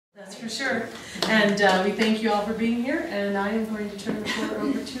for sure. And we thank you all for being here, and I am going to turn the floor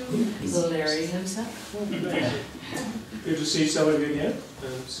over to Larry himself. Good to see some of you again,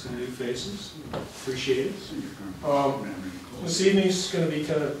 and some new faces. Appreciate it. This evening's going to be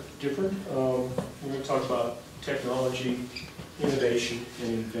kind of different. We're going to talk about technology, innovation, and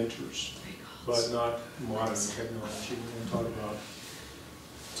inventors, but not modern technology. We're going to talk about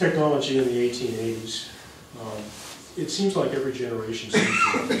technology in the 1880s. It seems like every generation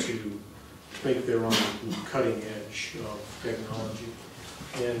seems to think they're on the cutting edge of technology.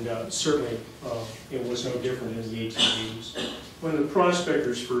 And certainly it was no different in the 1880s. When the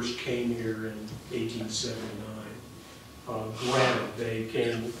prospectors first came here in 1879, granted, they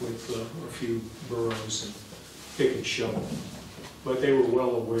came with a few burros and pick and shovel, but they were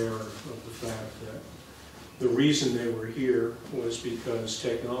well aware of the fact that the reason they were here was because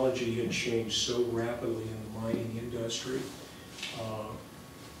technology had changed so rapidly in the mining industry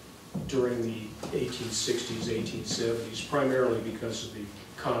during the 1860s, 1870s, primarily because of the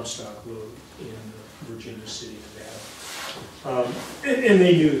Comstock Lode in Virginia City, Nevada. And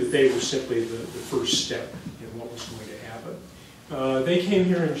they knew that they were simply the first step in what was going to happen. They came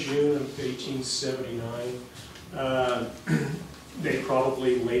here in June of 1879. They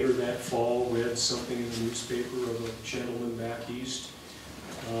probably later that fall read something in the newspaper of a gentleman back east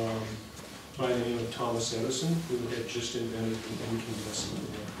by the name of Thomas Edison, who had just invented the incandescent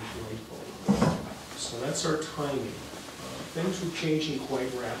light bulb. So that's our timing. Things were changing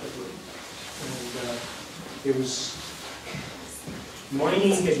quite rapidly, and it was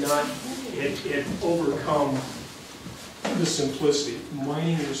mining had overcome the simplicity.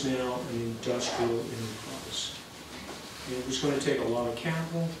 Mining was now an industrial enterprise. It was going to take a lot of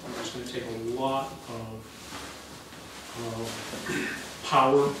capital. It was going to take a lot of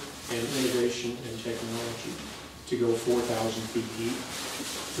power and innovation and technology to go 4,000 feet deep,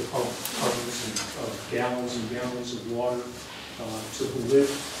 to pump tons of gallons and gallons of water, to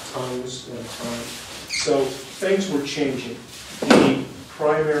lift tons at a time. So things were changing. The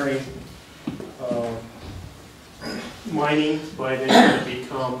primary mining by then had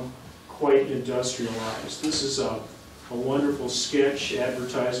become quite industrialized. This is a wonderful sketch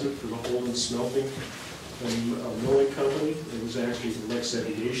advertisement for the Holden Smelting and Milling Company. It was actually the Lex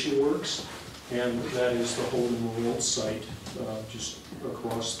Aviation Works, and that is the Holden World site just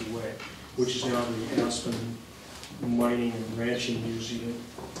across the way, which is now the Aspen Mining and Ranching Museum.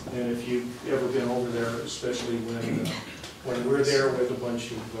 And if you've ever been over there, especially when we're there with a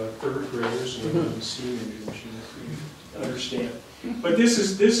bunch of third graders and we're on the steam engine, you understand. But this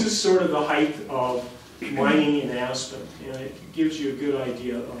is sort of the height of mining in Aspen, and it gives you a good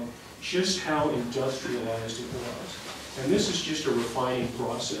idea of just how industrialized it was. And this is just a refining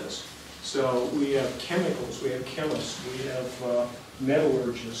process. So we have chemicals, we have chemists, we have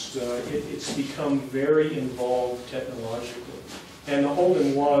metallurgists. It's become very involved technologically. And the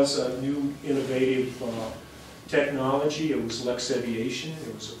Holden was a new innovative technology. It was Lex Aviation.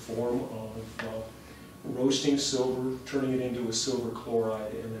 It was a form of roasting silver, turning it into a silver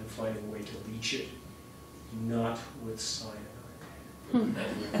chloride, and then finding a way to leach it, not with cyanide,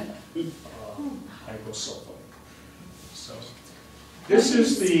 hydrosulfide. So this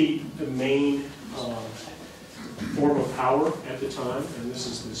is the main form of power at the time, and this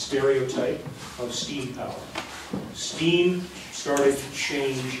is the stereotype of steam power. Steam started to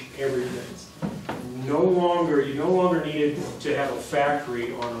change everything. You no longer needed to have a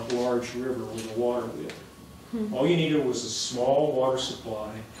factory on a large river with a water wheel. All you needed was a small water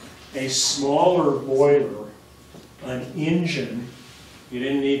supply, a smaller boiler, an engine. You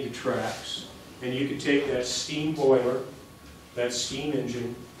didn't need the tracks. And you could take that steam boiler, that steam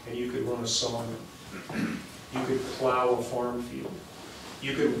engine, and you could run a sauna. You could plow a farm field.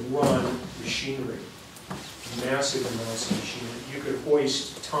 You could run machinery, massive amounts of machinery. You could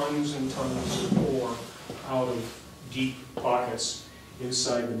hoist tons and tons of ore out of deep pockets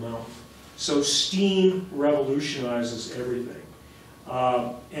inside the mountain. So steam revolutionizes everything.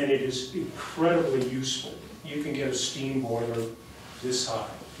 And it is incredibly useful. You can get a steam boiler this high.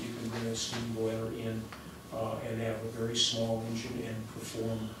 You can bring a steam boiler in and have a very small engine and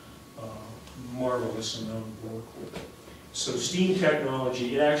perform marvelous amount of work with it. So steam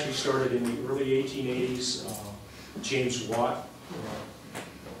technology, it actually started in the early 1880s. James Watt,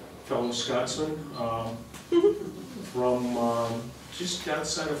 fellow Scotsman, from just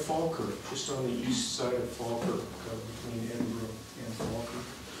outside of Falkirk, just on the east side of Falkirk, between Edinburgh and Falkirk.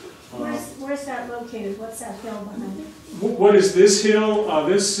 Where's that located? What's that hill behind it? What is this hill?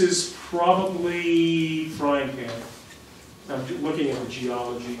 This is probably Frying Pan. I'm looking at the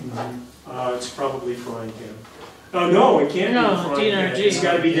geology. It's probably Frying Pan. No, it can't be No, in front. DNRG. It's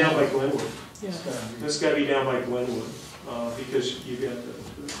got to be down by Glenwood. Yeah. It's got to be down by Glenwood because you got the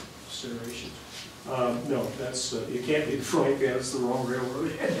incineration. No, that's it can't be in front. That's the wrong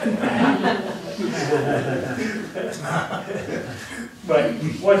railroad. But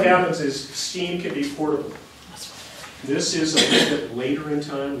what happens is steam can be portable. This is a little bit later in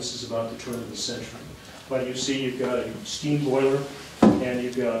time. This is about the turn of the century. But you see, you've got a steam boiler and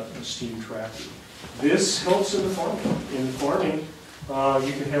you've got a steam tractor. This helps in the farming. In farming,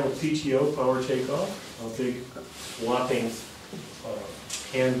 you can have a PTO, power takeoff, a big flopping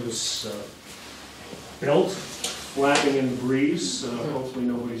canvas belt flapping in the breeze. Hopefully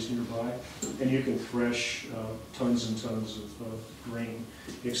nobody's nearby. And you can thresh tons and tons of grain,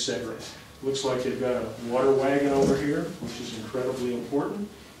 etc. Looks like they've got a water wagon over here, which is incredibly important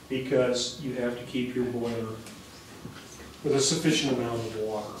because you have to keep your boiler with a sufficient amount of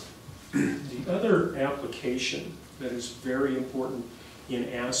water. The other application that is very important in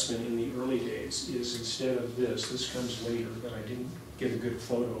Aspen in the early days is instead of this comes later, but I didn't get a good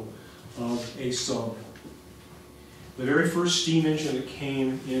photo of a sawmill. The very first steam engine that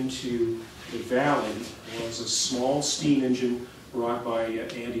came into the valley was a small steam engine brought by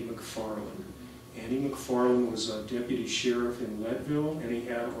Andy McFarland. Andy McFarland was a deputy sheriff in Leadville, and he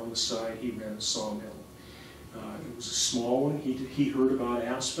had on the side, he ran a sawmill. It was a small one. He heard about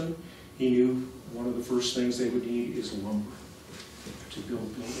Aspen. He knew one of the first things they would need is lumber to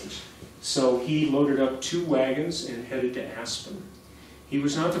build buildings. So he loaded up 2 wagons and headed to Aspen. He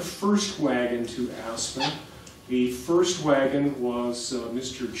was not the first wagon to Aspen. The first wagon was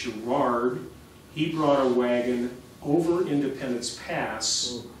Mr. Gerard. He brought a wagon over Independence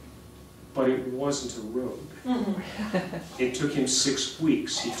Pass, but it wasn't a road. It took him 6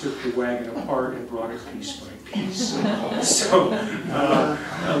 weeks. He took the wagon apart and brought it piece by piece. So,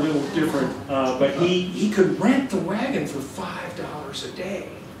 a little different. But he could rent the wagon for $5 a day.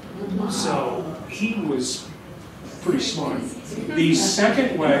 So, he was pretty smart. The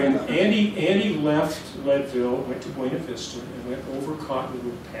second wagon, Andy left Leadville, went to Buena Vista, and went over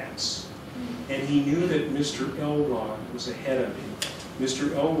Cottonwood Pass. And he knew that Mr. Elrod was ahead of him.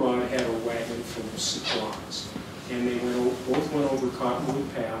 Mr. Elrod had a wagon full of supplies. And they both went over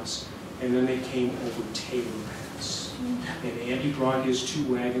Cottonwood Pass, and then they came over Taylor Pass. And Andy brought his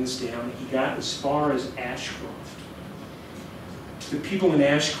 2 wagons down. He got as far as Ashcroft. The people in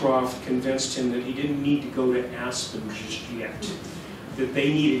Ashcroft convinced him that he didn't need to go to Aspen just yet, that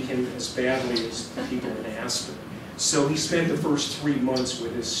they needed him as badly as the people in Aspen. So he spent the first 3 months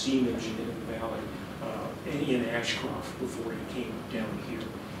with his steam engine in the valley in Ashcroft before he came down here.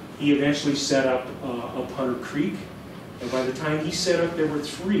 He eventually set up Hunter Creek, and by the time he set up, there were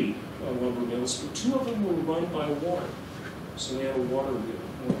 3 lumber mills, but 2 of them were run by water. So they had a water wheel.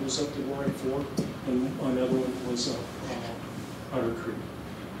 One was up the Roaring Fork, and another one was up Hunter Creek.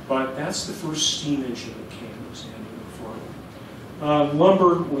 But that's the first steam engine that came, was Andy McFarland.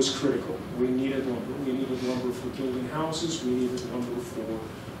 Lumber was critical. We needed lumber. We needed lumber for building houses. We needed lumber for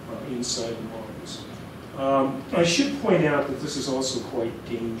inside the mines. I should point out that this is also quite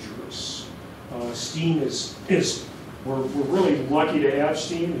dangerous. Steam we're really lucky to have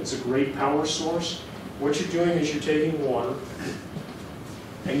steam. It's a great power source. What you're doing is you're taking water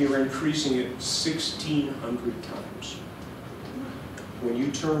and you're increasing it 1,600 times. When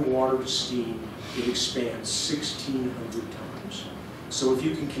you turn water to steam, it expands 1,600 times. So if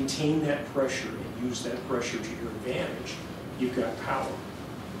you can contain that pressure and use that pressure to your advantage, you've got power.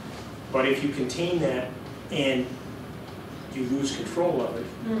 But if you contain that and you lose control of it,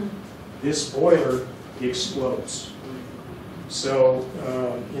 this boiler explodes. So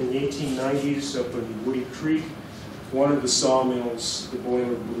in the 1890s, up in Woody Creek, one of the sawmills, the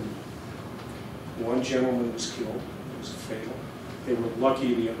boiler blew. One gentleman was killed. It was fatal. They were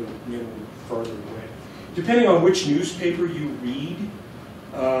lucky the other men were farther away. Depending on which newspaper you read,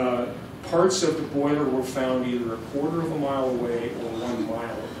 parts of the boiler were found either a quarter of a mile away or 1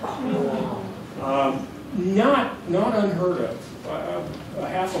 mile away. Not unheard of. A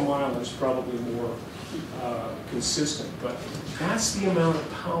half a mile is probably more consistent, but that's the amount of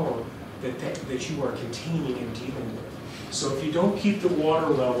power that you are containing and dealing with. So if you don't keep the water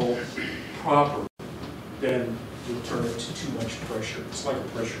level proper, then you'll turn it to too much pressure. It's like a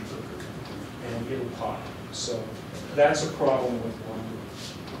pressure cooker, and it'll pop. So that's a problem with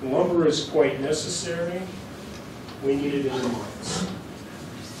lumber. Lumber is quite necessary. We need it in the mines.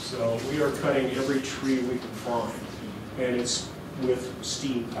 So we are cutting every tree we can find, and it's with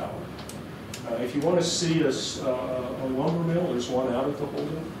steam power. If you want to see a lumber mill, there's one out at the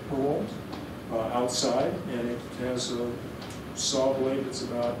Holden Parole outside, and it has a saw blade that's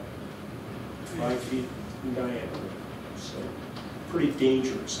about 5 feet in diameter. So pretty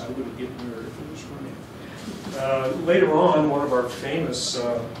dangerous. I wouldn't get near it if it was running. Later on, one of our famous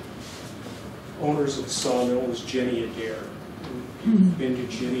owners of the sawmill was Jenny Adair. Been to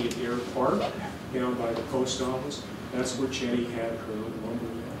Jenny Adair Park down by the post office. That's where Jenny had her lumber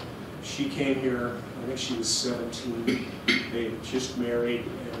mill. She came here, I think she was 17. They had just married,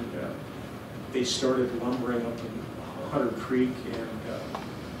 and they started lumbering up in Hunter Creek, and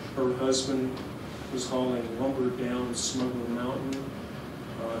her husband was hauling lumber down Smuggler Mountain,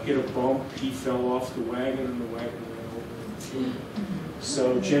 hit a bump, he fell off the wagon, and the wagon ran over and killed him.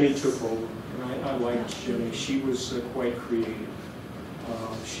 So Jenny took over, and I liked Jenny. She was quite creative.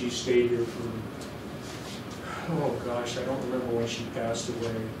 She stayed here for, oh gosh, I don't remember when she passed away.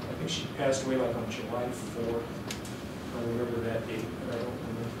 I think she passed away like on July 4th. I remember that date, but I don't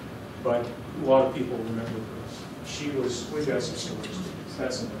remember. But a lot of people remember her. She was, we've got some stories.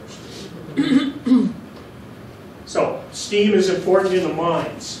 That's another story. So, steam is important in the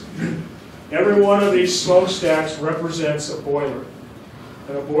mines. Every one of these smokestacks represents a boiler.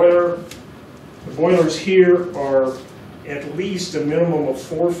 And the boilers here are at least a minimum of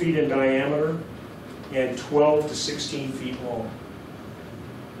 4 feet in diameter and 12 to 16 feet long.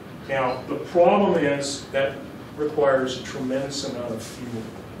 Now, the problem is that requires a tremendous amount of fuel,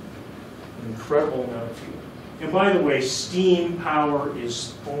 an incredible amount of fuel. And by the way, steam power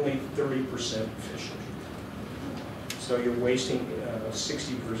is only 30% efficient. So you're wasting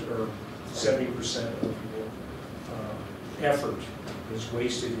 60% or 70% of your effort is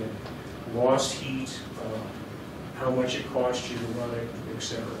wasted in lost heat, how much it costs you to run it,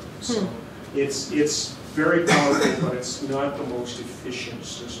 etc. So it's very powerful, but it's not the most efficient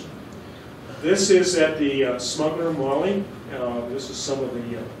system. This is at the Smuggler Molly. This is some of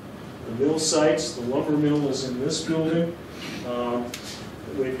the mill sites. The lumber mill is in this building.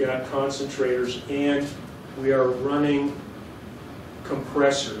 We've got concentrators, and we are running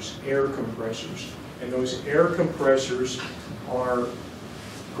compressors, air compressors. And those air compressors are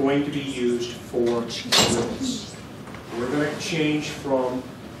going to be used for drills. We're going to change from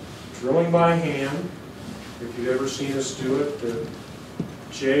drilling by hand, if you've ever seen us do it.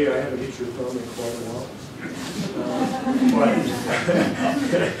 Jay, I haven't hit your thumb in quite a while.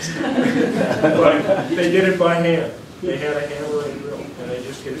 But they did it by hand. They had a hammer and drill, and they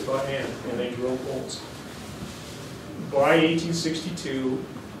just did it by hand, and they drilled holes. By 1862,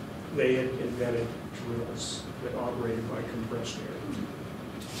 they had invented drills that operated by compressed air.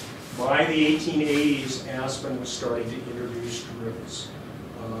 By the 1880s, Aspen was starting to introduce drills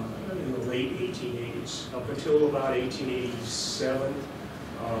in the late 1880s. Up until about 1887,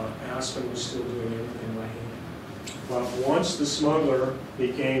 Aspen was still doing everything by hand. But once the Smuggler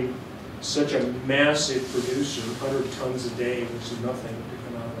became such a massive producer, 100 tons a day was nothing to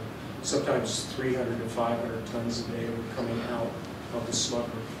come out of. Sometimes 300 to 500 tons a day were coming out of the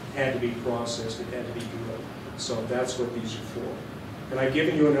Smuggler. It had to be processed, it had to be drilled. So that's what these are for. And I've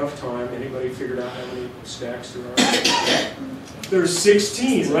given you enough time. Anybody figured out how many stacks there are? There's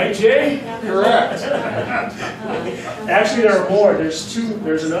 16, right, Jay? Correct. Actually, there are more. There's two.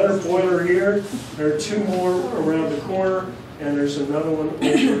 There's another boiler here. There are 2 more around the corner, and there's another one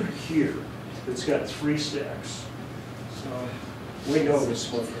over here. It's got 3 stacks. So we know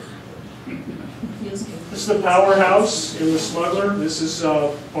this one. This is the powerhouse in the Smuggler. This is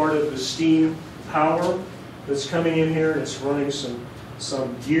part of the steam power that's coming in here, and it's running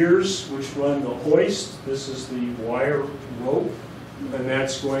some gears which run the hoist. This is the wire rope, and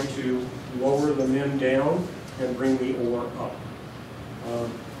that's going to lower the men down and bring the ore up.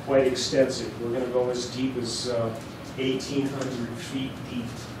 Quite extensive. We're going to go as deep as 1,800 feet deep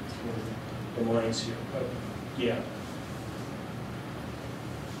in the mines here. But yeah.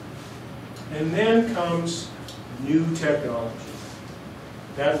 And then comes new technology.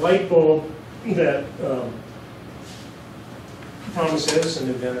 That light bulb that Thomas Edison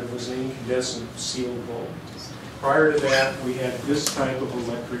invented was an incandescent sealed bulb. Prior to that, we had this type of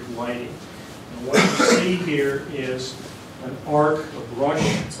electric lighting. And what you see here is an arc, a brush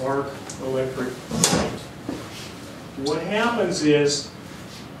arc electric light. What happens is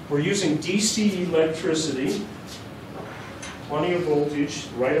we're using DC electricity, plenty of voltage,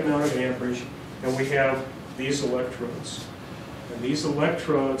 right amount of amperage, and we have these electrodes. And these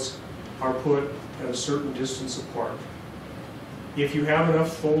electrodes are put at a certain distance apart. If you have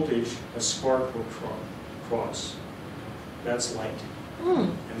enough voltage, a spark will cross. That's light.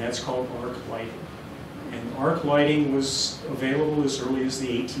 And that's called arc lighting. And arc lighting was available as early as the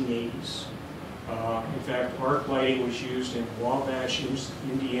 1880s. In fact, arc lighting was used in Wabash,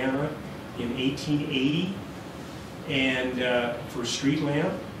 Indiana in 1880 and for street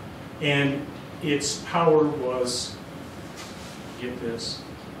lamp. And its power was, get this,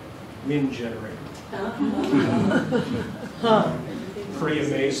 wind generator. Pretty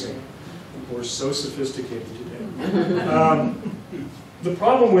amazing. We're so sophisticated today. The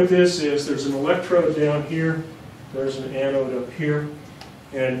problem with this is there's an electrode down here, there's an anode up here,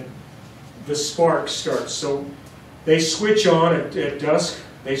 and the spark starts. So they switch on at dusk,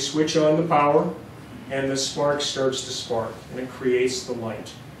 they switch on the power, and the spark starts to spark, and it creates the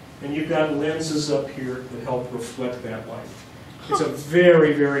light. And you've got lenses up here that help reflect that light. It's a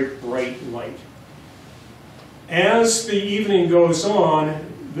very, very bright light. As the evening goes on,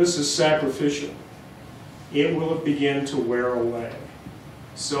 this is sacrificial. It will begin to wear away.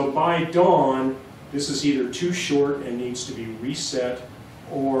 So by dawn, this is either too short and needs to be reset,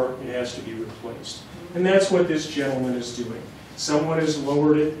 or it has to be replaced. And that's what this gentleman is doing. Someone has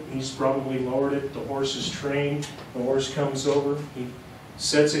lowered it, he's probably lowered it, the horse is trained, the horse comes over, he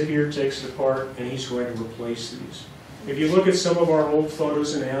sets it here, takes it apart, and he's going to replace these. If you look at some of our old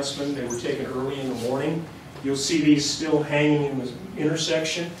photos in Aspen, they were taken early in the morning, you'll see these still hanging in the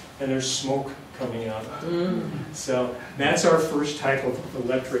intersection, and there's smoke coming out of it. So that's our first type of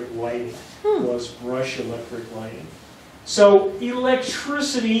electric lighting, was brush electric lighting. So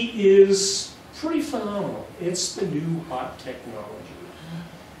electricity is pretty phenomenal. It's the new hot technology.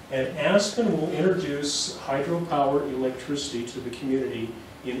 And Aspen will introduce hydropower electricity to the community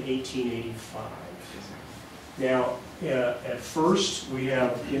in 1885. Now, at first, we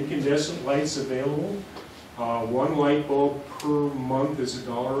have incandescent lights available. One light bulb per month is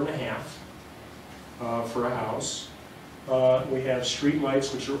 $1.50 for a house. We have street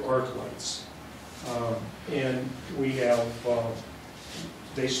lights, which are arc lights. And we have,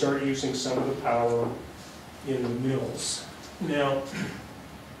 they start using some of the power in the mills. Now,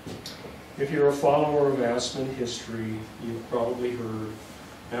 if you're a follower of Aspen history, you've probably heard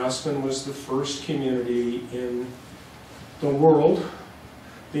Aspen was the first community in the world,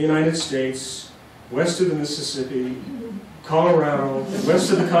 the United States, west of the Mississippi, Colorado,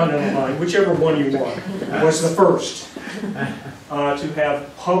 west of the Continental Line, whichever one you want, was the first to have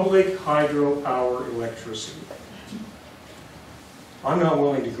public hydropower electricity. I'm not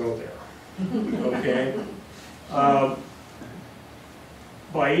willing to go there, okay?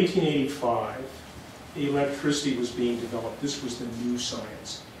 By 1885, electricity was being developed. This was the new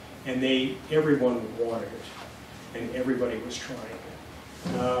science. And everyone wanted it, and everybody was trying it.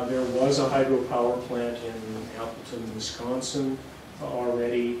 There was a hydropower plant in Appleton, Wisconsin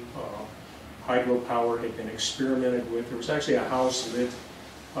already. Hydropower had been experimented with. There was actually a house lit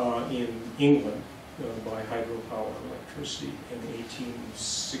in England by hydropower electricity in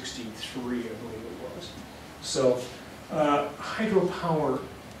 1863, I believe it was. So hydropower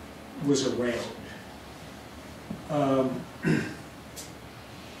was around.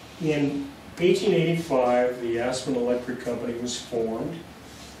 In 1885, the Aspen Electric Company was formed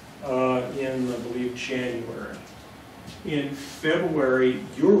in, I believe, January. In February,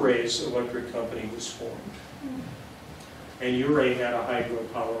 Uray's electric company was formed. And Uray had a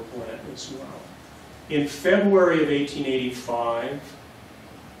hydropower plant as well. In February of 1885,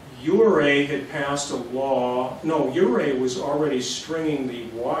 Uray had passed a law. No, Uray was already stringing the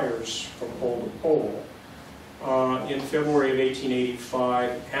wires from pole to pole. In February of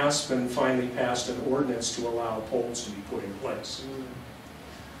 1885, Aspen finally passed an ordinance to allow poles to be put in place.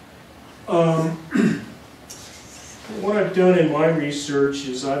 What I've done in my research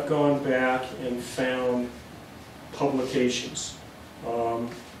is I've gone back and found publications.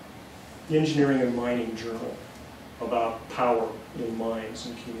 Engineering and Mining Journal about power in mines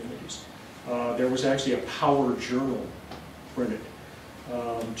and communities. There was actually a power journal printed.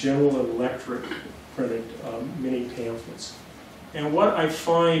 General Electric printed many pamphlets. And what I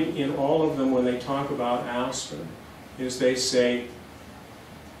find in all of them when they talk about Aspen is they say,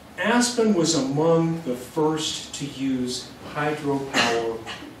 Aspen was among the first to use hydropower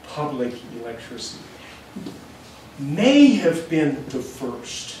public electricity. May have been the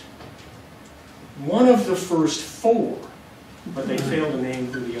first. One of the first four, but they failed to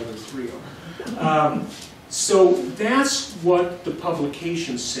name who the other three are. So that's what the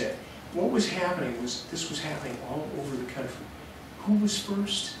publication said. What was happening was, this was happening all over the country. Who was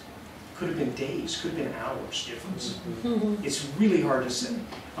first? Could have been days, could have been hours difference. It's really hard to say.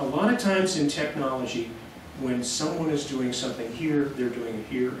 A lot of times in technology, when someone is doing something here, they're doing it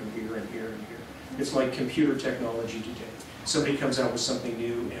here and here and here and here. It's like computer technology today. Somebody comes out with something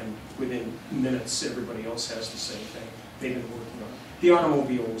new and within minutes everybody else has the same thing they've been working on. The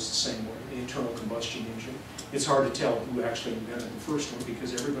automobile was the same way, the internal combustion engine. It's hard to tell who actually invented the first one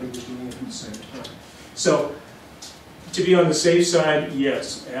because everybody was doing it at the same time. So To be on the safe side,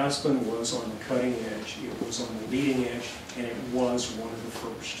 yes, Aspen was on the cutting edge, it was on the leading edge, and it was one of the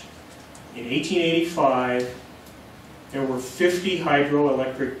first. In 1885, there were 50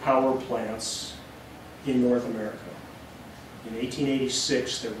 hydroelectric power plants in North America. In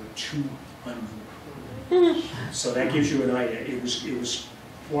 1886, there were 200. So that gives you an idea. It was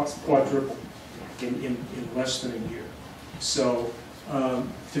quadruple in less than a year. So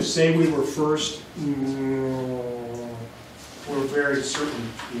to say we were first, we're very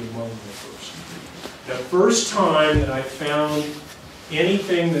certain to be among the first. The first time that I found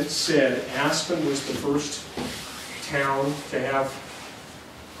anything that said Aspen was the first town to have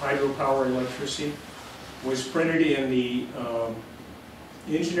hydropower electricity was printed in the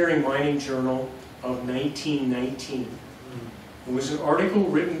Engineering Mining Journal of 1919. It was an article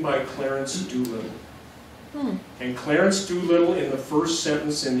written by Clarence Doolittle. And Clarence Doolittle, in the first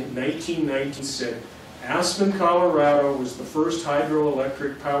sentence in 1919, said, Aspen, Colorado was the first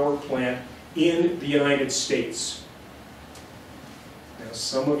hydroelectric power plant in the United States. Now,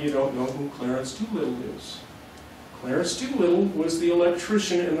 some of you don't know who Clarence Doolittle is. Clarence Doolittle was the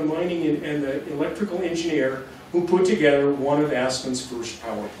electrician and the mining and the electrical engineer who put together one of Aspen's first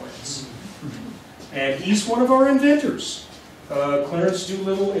power plants. And he's one of our inventors. Clarence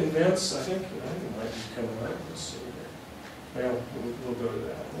Doolittle invents, I think it might be coming up. Let's see here. Well, we'll go to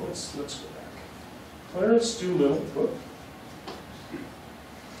that. Let's go back. Clarence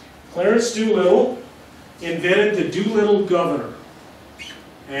Doolittle invented the Doolittle governor,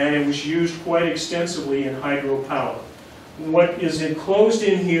 and it was used quite extensively in hydropower. What is enclosed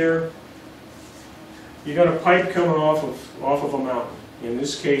in here, you got a pipe coming off of a mountain. In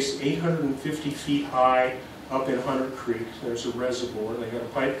this case, 850 feet high up in Hunter Creek. There's a reservoir. They got a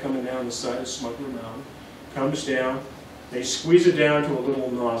pipe coming down the side of Smuggler Mountain. Comes down. They squeeze it down to a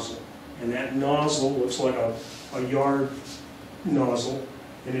little nozzle. And that nozzle looks like a yard nozzle,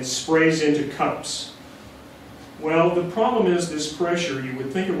 and it sprays into cups. Well, the problem is this pressure, you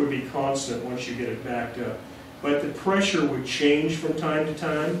would think it would be constant once you get it backed up, but the pressure would change from time to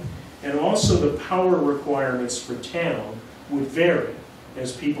time, and also the power requirements for town would vary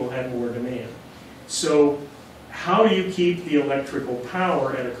as people had more demand. So how do you keep the electrical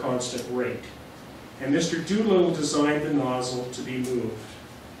power at a constant rate? And Mr. Doolittle designed the nozzle to be moved.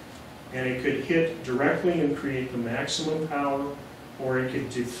 And it could hit directly and create the maximum power, or it could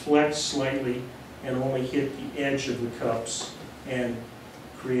deflect slightly and only hit the edge of the cups and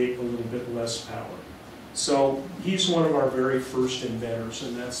create a little bit less power. So he's one of our very first inventors,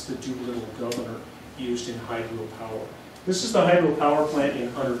 and that's the Doolittle governor used in hydropower. This is the hydropower plant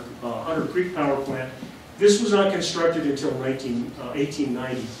in Hunter Creek Power Plant. This was not constructed until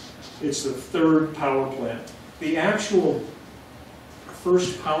 1890. It's the third power plant. The actual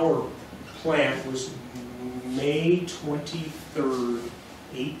first power plant was May 23rd,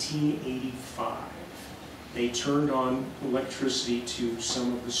 1885. They turned on electricity to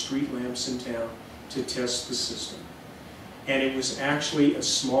some of the street lamps in town to test the system. And it was actually a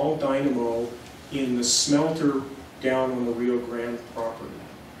small dynamo in the smelter down on the Rio Grande property.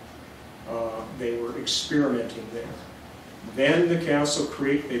 They were experimenting there. Then the Castle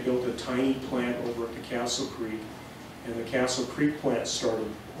Creek, they built a tiny plant over at the Castle Creek, and the Castle Creek plant started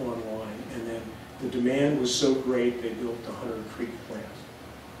online. And then the demand was so great, they built the Hunter Creek plant.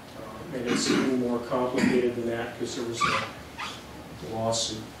 And it's a little more complicated than that because there was a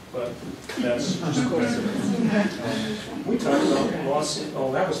lawsuit. But that's just we talked about the lawsuit.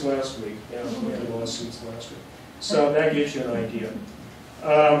 Oh, that was last week. Yeah, we had lawsuits last week. So that gives you an idea.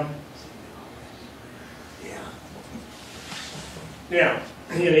 Now,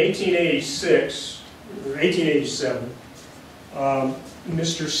 in 1886, or 1887,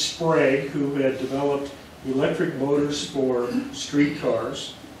 Mr. Sprague, who had developed electric motors for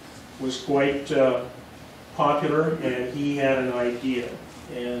streetcars, was quite popular, and he had an idea.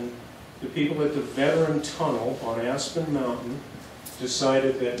 And the people at the Veteran Tunnel on Aspen Mountain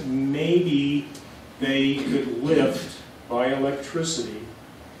decided that maybe they could lift, by electricity,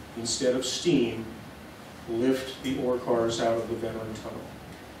 instead of steam, lift the ore cars out of the Veteran Tunnel.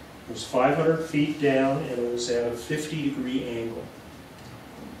 It was 500 feet down, and it was at a 50-degree angle.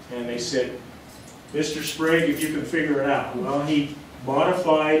 And they said, Mr. Sprague, if you can figure it out. Well, he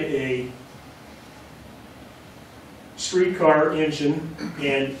modified a streetcar engine,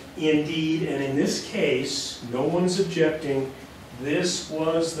 and indeed, and in this case, no one's objecting, this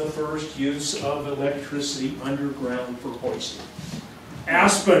was the first use of electricity underground for hoisting.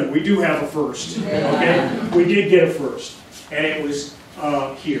 Aspen, we do have a first, okay? We did get a first, and it was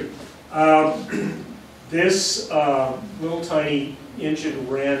here. This little tiny engine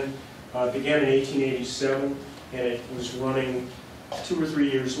began in 1887. and it was running 2 or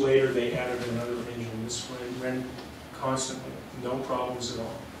 3 years later. They added another engine. This one ran constantly, no problems at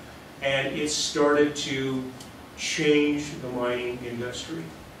all. And it started to change the mining industry,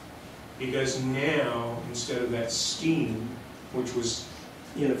 because now, instead of that steam, which was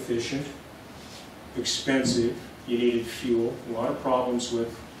inefficient, expensive, you needed fuel, a lot of problems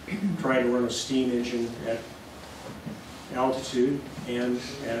with trying to run a steam engine at altitude and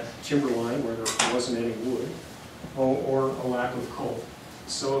at timberline where there wasn't any wood, or a lack of coal.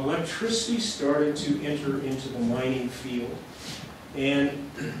 So electricity started to enter into the mining field.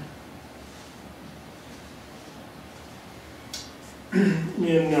 And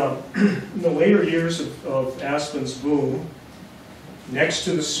in the later years of Aspen's boom, next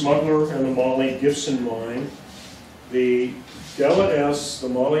to the Smuggler and the Molly Gibson mine, the Della S, the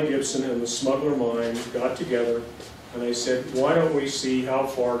Molly Gibson, and the Smuggler mine got together and they said, why don't we see how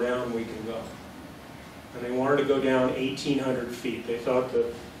far down we can go? And they wanted to go down 1,800 feet. They thought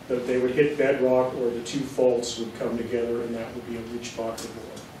that they would hit bedrock, or the two faults would come together, and that would be a rich pocket of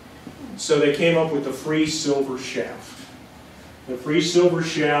oil. So they came up with the free silver shaft. The free silver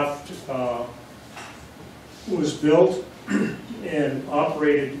shaft was built and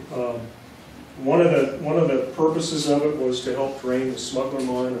operated. One of the purposes of it was to help drain the Smuggler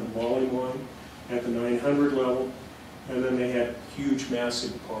mine and the Molly mine at the 900 level, and then they had huge,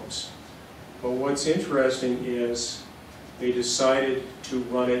 massive pumps. But what's interesting is they decided to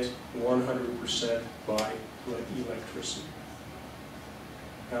run it 100% by electricity.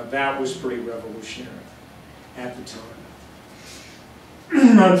 Now that was pretty revolutionary at the time.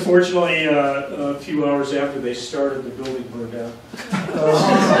 Unfortunately, a few hours after they started, the building burned down.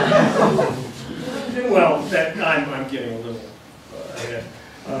 Well, I'm getting a little ahead.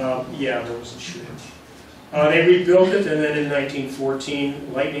 Yeah, there was a shortage. They rebuilt it, and then in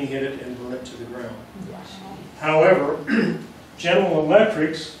 1914, lightning hit it and burned it to the ground. However, General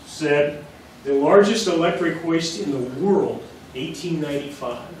Electric said the largest electric hoist in the world,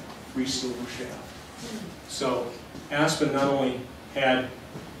 1895, free silver shaft. So Aspen not only had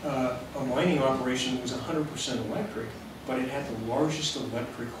a mining operation that was 100% electric, but it had the largest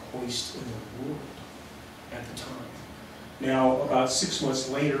electric hoist in the world at the time. Now, about 6 months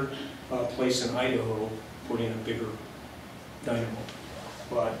later, a place in Idaho put in a bigger dynamo.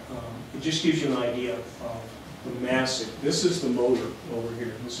 But it just gives you an idea of the massive. This is the motor over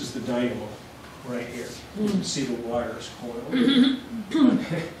here. This is the dynamo right here. You can see the wires coiled.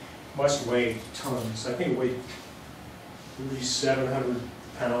 Must weigh tons. I think it weighed 3,700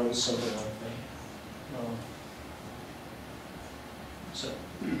 pounds, something like that.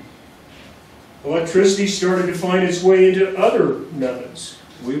 Electricity started to find its way into other methods.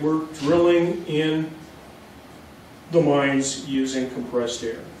 We were drilling in the mines using compressed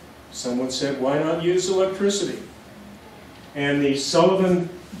air. Someone said, why not use electricity? And the Sullivan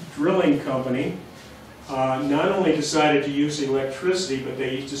Drilling Company not only decided to use electricity, but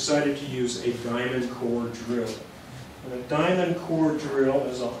they decided to use a diamond core drill. And a diamond core drill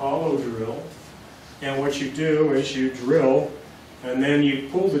is a hollow drill, and what you do is you drill, and then you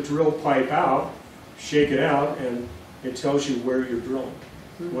pull the drill pipe out, shake it out, and it tells you where you're drilling.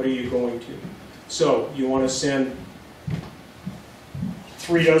 What are you going to? So you want to send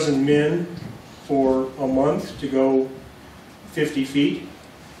 36 men for a month to go 50 feet,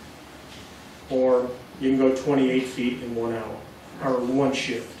 or you can go 28 feet in 1 hour, or one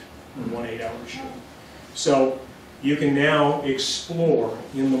shift, in 1 8-hour shift. So you can now explore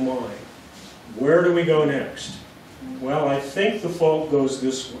in the mine. Where do we go next? Well, I think the fault goes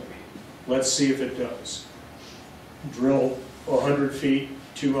this way. Let's see if it does. Drill 100 feet,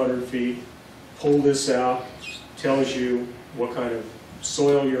 200 feet, pull this out, tells you what kind of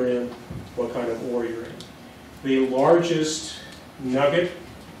soil you're in, what kind of ore you're in. The largest nugget,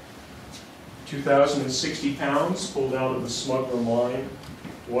 2,060 pounds, pulled out of the Smuggler mine,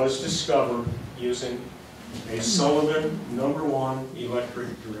 was discovered using a Sullivan #1 electric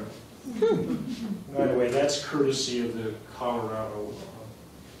drill. By the way, that's courtesy of the Colorado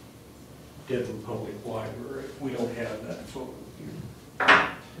Dead Republic Library. We don't have that photo here.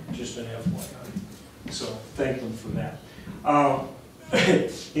 Just an FYI. So thank them for that.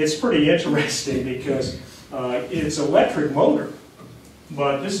 It's pretty interesting because it's electric motor,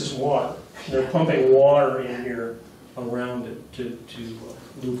 but this is water. They're pumping water in here around it to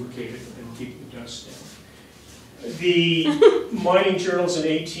lubricate it and keep the dust down. The mining journals in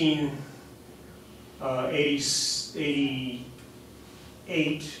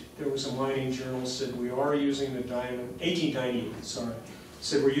 1888, there was a mining journal said we are using the diamond, 1898, sorry,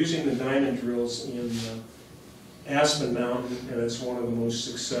 said we're using the diamond drills in Aspen Mountain, and it's one of the most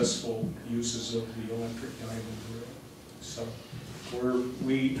successful uses of the electric diamond drill. So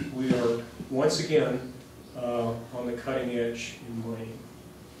we are once again on the cutting edge in mining.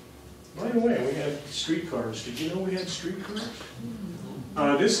 By the way, we had streetcars. Did you know we had streetcars?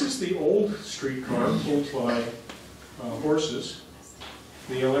 This is the old streetcar pulled by horses.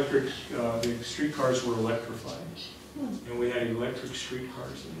 The streetcars were electrified, and we had electric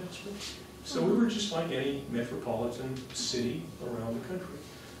streetcars in Aspen. So we were just like any metropolitan city around the country.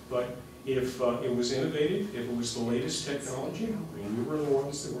 But if it was innovative, if it was the latest technology, we were the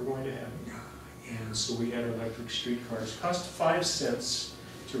ones that were going to have it. And so we had electric streetcars. It cost 5 cents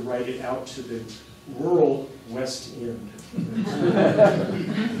to ride it out to the rural West End.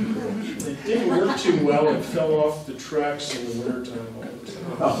 It didn't work too well. It fell off the tracks in the wintertime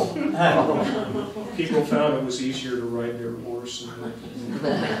all the time. People found it was easier to ride their horse.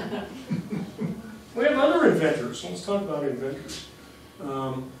 We have other inventors. Let's talk about inventors.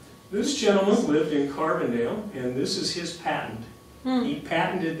 This gentleman lived in Carbondale, and this is his patent. He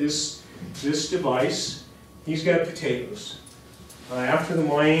patented this device. He's got potatoes. After the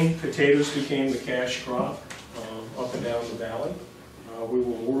mining, potatoes became the cash crop up and down the valley. We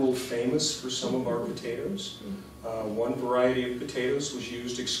were world famous for some of our potatoes. One variety of potatoes was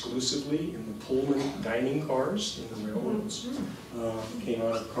used exclusively in the Pullman dining cars in the railroads. Came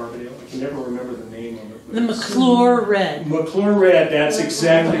out of Carbondale. I can never remember the name of it. The McClure Red. McClure Red, that's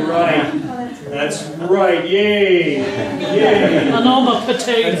exactly right. That's right, yay! Yay! And all the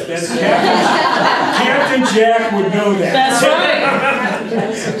potatoes. That's Captain Jack would know that. That's right.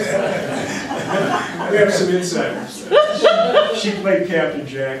 We have some insiders. She played Captain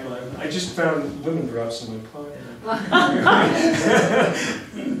Jack. I just found lemon drops in my pocket.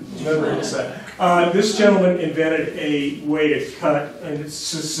 Another insight. This gentleman invented a way to cut, and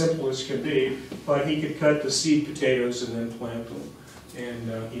it's as simple as can be, but he could cut the seed potatoes and then plant them.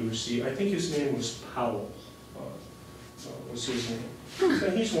 And he received, I think his name was Powell, was his name. So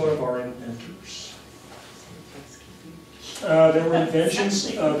he's one of our inventors. There were inventions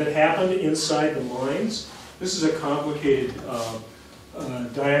that happened inside the mines. This is a complicated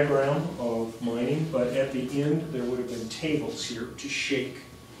diagram of mining, but at the end there would have been tables here to shake.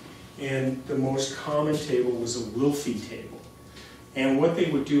 And the most common table was a Wilfie table. And what they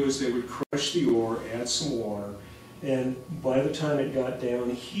would do is they would crush the ore, add some water, and by the time it got down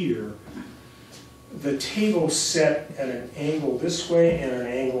here, the table set at an angle this way and an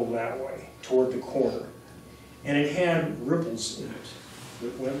angle that way, toward the corner. And it had ripples in it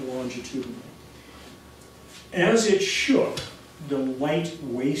that went longitudinally. As it shook, the light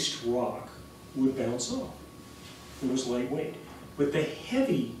waste rock would bounce off. It was lightweight. But the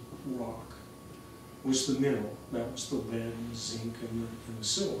heavy rock was the mineral. That was the lead and the zinc and the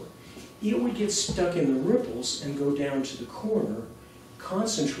silver. It would get stuck in the ripples and go down to the corner,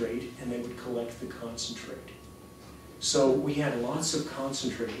 concentrate, and they would collect the concentrate. So we had lots of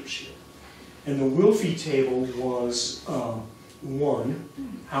concentrators here. And the Wilfie table was one.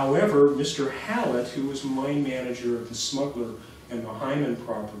 However, Mr. Hallett, who was mine manager of the Smuggler and the Hyman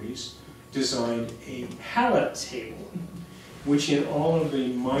properties, designed a Hallett table, which in all of the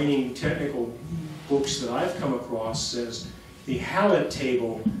mining technical books that I've come across says the Hallett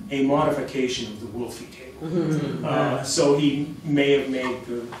table, a modification of the Wilfie table. So he may have made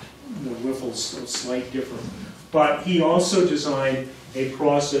the wiffles a slight different. But he also designed a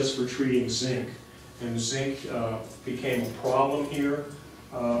process for treating zinc. And zinc became a problem here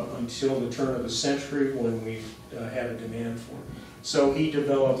until the turn of the century when we had a demand for it. So he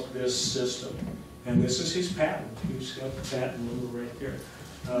developed this system. And this is his patent. He's got the patent number right there.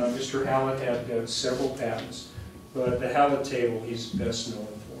 Mr. Hallett had several patents, but the Hallett table he's best known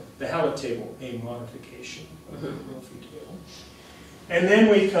for. The Hallett table, a modification of the Wilfie table. And then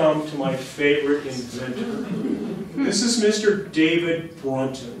we come to my favorite inventor. This is Mr. David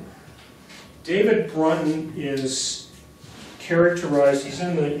Brunton. David Brunton is characterized, he's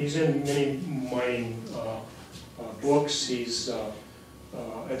in many mining books. He's at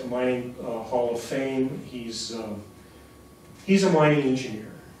the Mining Hall of Fame. He's a mining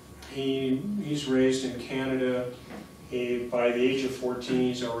engineer. He's raised in Canada. By the age of 14,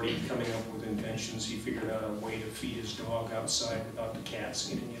 he's already coming up with inventions. He figured out a way to feed his dog outside without the cats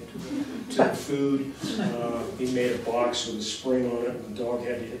getting into the food. He made a box with a spring on it, and the dog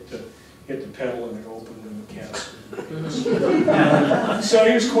had to hit the pedal, and it opened, and the cats would so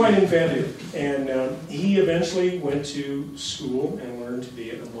he was quite inventive. And he eventually went to school and learned to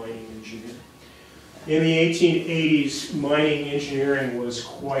be a mining engineer. In the 1880s, mining engineering was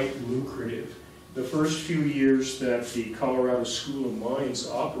quite lucrative. The first few years that the Colorado School of Mines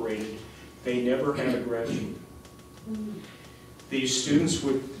operated, they never had a graduate. These students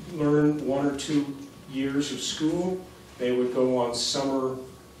would learn 1 or 2 years of school. They would go on summer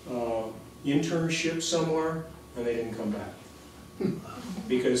internship somewhere, and they didn't come back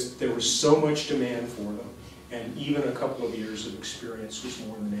because there was so much demand for them, and even a couple of years of experience was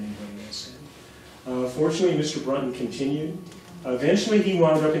more than anybody else had. Fortunately, Mr. Brunton continued. Eventually, he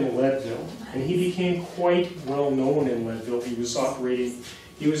wound up in Leadville, and he became quite well known in Leadville. He was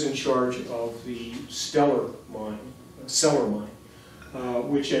in charge of the cellar mine,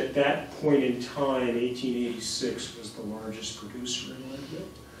 which at that point in time, 1886, was the largest producer in Leadville.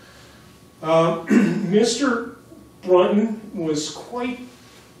 Mr. Brunton was quite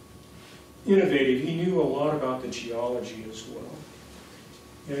innovative. He knew a lot about the geology as well.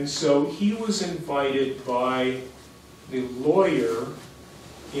 And so he was invited by the lawyer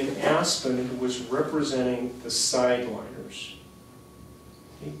in Aspen who was representing the sideliners.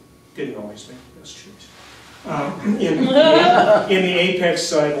 He didn't always make the best choice. In the Apex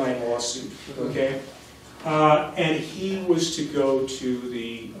sideline lawsuit, okay? And he was to go to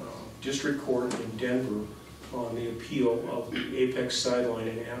the district court in Denver on the appeal of the Apex sideline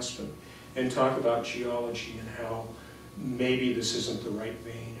in Aspen and talk about geology and how maybe this isn't the right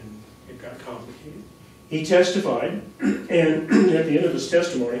vein, and it got complicated. He testified, and at the end of his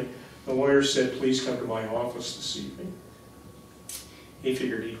testimony, the lawyer said, "Please come to my office this evening." He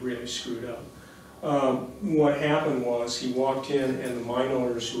figured he'd really screwed up. What happened was he walked in, and the mine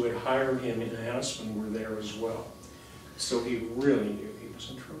owners who had hired him in Aspen were there as well. So he really knew he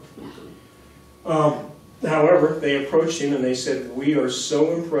was in trouble. However, they approached him and they said, "We are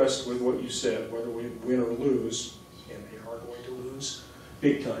so impressed with what you said, whether we win or lose," and they are going to lose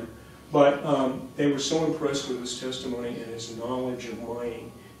big time, but they were so impressed with his testimony and his knowledge of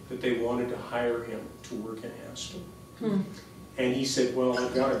mining that they wanted to hire him to work in Aspen. And he said, "Well,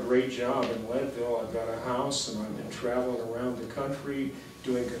 I've got a great job in Leadville. I've got a house, and I've been traveling around the country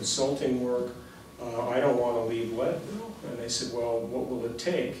doing consulting work. I don't want to leave Leadville." And they said, "Well, what will it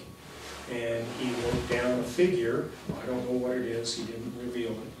take?" And he wrote down a figure. I don't know what it is. He didn't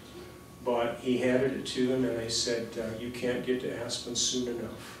reveal it. But he handed it to them, and they said, "You can't get to Aspen soon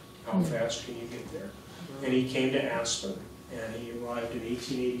enough. How fast can you get there?" And he came to Aspen, and he arrived in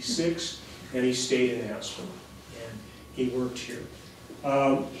 1886, and he stayed in Aspen. He worked here.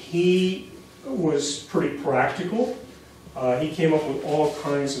 He was pretty practical. He came up with all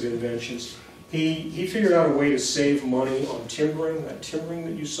kinds of inventions. He figured out a way to save money on timbering. That timbering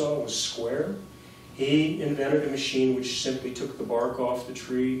that you saw was square. He invented a machine which simply took the bark off the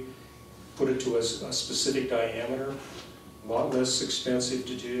tree, put it to a specific diameter, a lot less expensive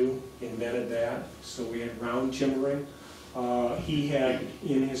to do, invented that. So we had round timbering. He had,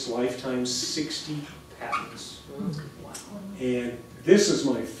 in his lifetime, 60 patents. And this is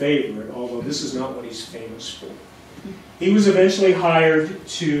my favorite, although this is not what he's famous for. He was eventually hired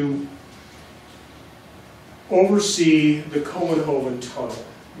to oversee the Cohenhoven Tunnel.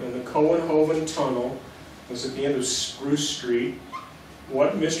 And the Cohenhoven Tunnel was at the end of Spruce Street.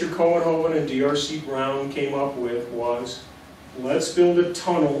 What Mr. Cohenhoven and D.R.C. Brown came up with was, let's build a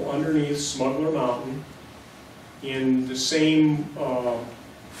tunnel underneath Smuggler Mountain in the same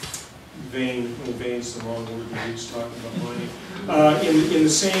vein, well, vein's the wrong word that he's talking about mining, in the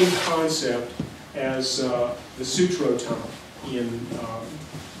same concept as the Sutro Tunnel in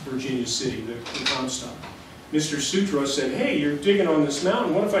Virginia City, the Comstock. Mr. Sutro said, "Hey, you're digging on this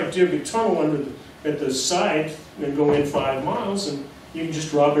mountain. What if I dig a tunnel at the side and go in 5 miles, and you can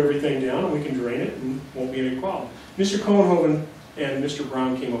just drop everything down and we can drain it and won't be any problem." Mr. Cohenhoven and Mr.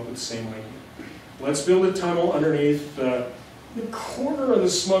 Brown came up with the same idea. Let's build a tunnel underneath the corner of the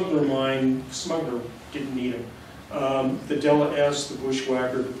Smuggler mine. Smuggler didn't need him. The Della S, the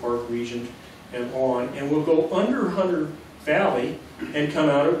Bushwhacker, the Park Regent, and on. And we'll go under Hunter Valley and come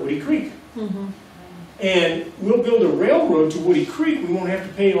out at Woody Creek. And we'll build a railroad to Woody Creek. We won't have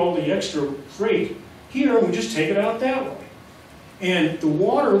to pay all the extra freight here. We'll just take it out that way. And the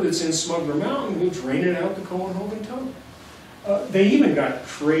water that's in Smuggler Mountain, we'll drain it out the Cohenhoven Tunnel. They even got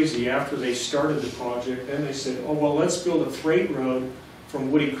crazy after they started the project. Then they said, "Oh, well, let's build a freight road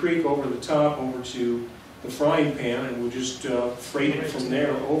from Woody Creek over the top over to the Frying Pan, and we'll just freight it from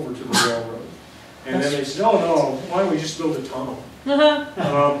there over to the railroad." And then they said, "Oh, no, why don't we just build a tunnel?"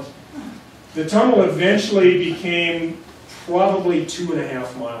 The tunnel eventually became probably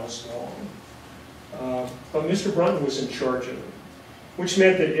 2.5 miles long. But Mr. Brunton was in charge of it, which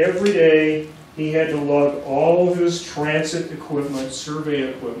meant that every day he had to lug all of his transit equipment, survey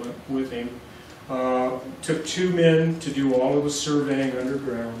equipment, with him. Took 2 men to do all of the surveying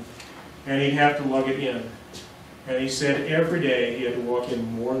underground, and he'd have to lug it in. And he said every day he had to walk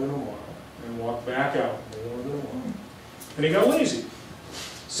in more than a mile and walk back out more than a while. And he got lazy.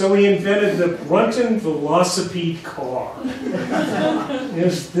 So he invented the Brunton Velocipede car.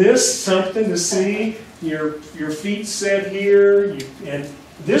 Is this something to see? Your feet set here, and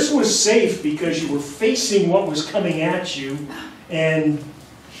this was safe because you were facing what was coming at you, and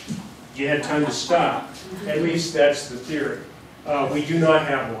you had time to stop. At least that's the theory. We do not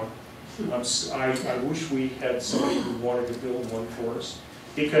have one. I wish we had somebody who wanted to build one for us,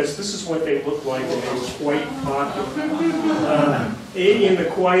 because this is what they looked like when they were quite popular. In the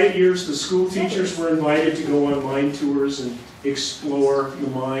quiet years, the school teachers were invited to go on mine tours and explore the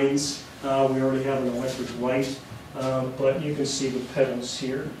mines. We already have an electric light, but you can see the pedals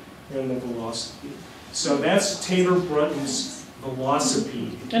here and the velocipede. So that's Taylor Brunton's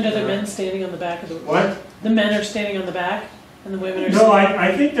Velocipede. And are the men standing on the back of the... What? The men are standing on the back, and the women are No, standing...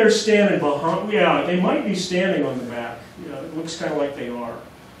 I think they're standing behind, yeah, they might be standing on the back. Yeah, it looks kind of like they are.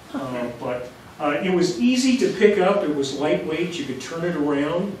 But it was easy to pick up, it was lightweight, you could turn it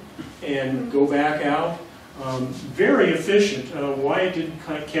around and go back out. Very efficient. Why it didn't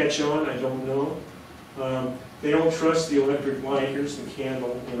catch on, I don't know. They don't trust the electric light. Here's the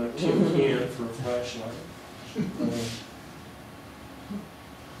candle in a tin can for a flashlight.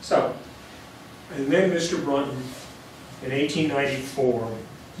 So, and then Mr. Brunton, in 1894,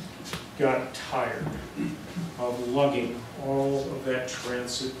 got tired of lugging all of that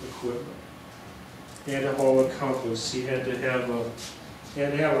transit equipment. He had to haul a compass. He had to have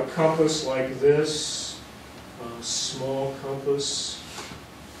a compass like this, a small compass.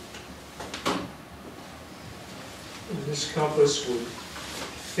 And this compass would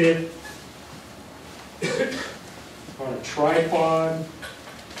fit on a tripod.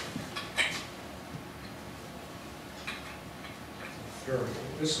 Very cool.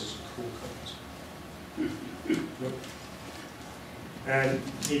 This is a cool compass. Yep. And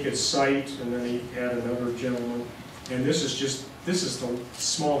he could sight, and then he had another gentleman. And this is the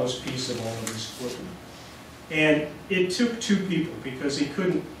smallest piece of all of his equipment. And it took two people because he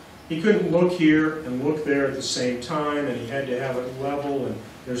couldn't look here and look there at the same time, and he had to have it level, and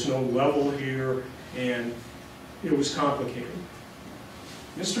there's no level here, and it was complicated.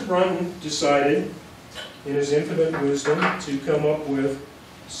 Mr. Brunton decided, in his infinite wisdom, to come up with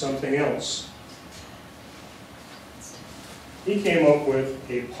something else. He came up with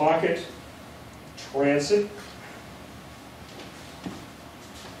a pocket transit.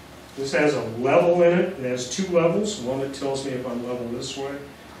 This has a level in it. It has two levels, one that tells me if I'm level this way,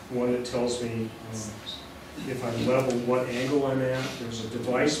 one that tells me if I'm level what angle I'm at. There's a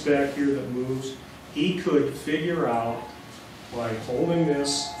device back here that moves. He could figure out, by holding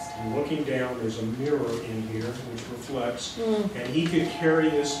this and looking down, there's a mirror in here which reflects, and he could carry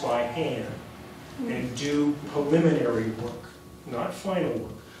this by hand and do preliminary work. Not final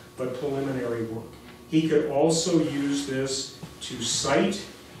work, but preliminary work. He could also use this to sight,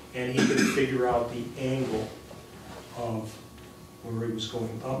 and he could figure out the angle of where he was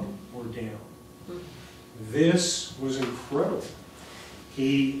going up or down. This was incredible.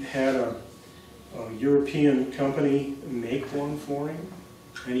 He had a European company make one for him,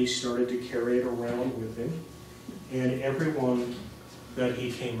 and he started to carry it around with him, and everyone that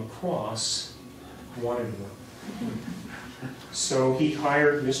he came across wanted one. So he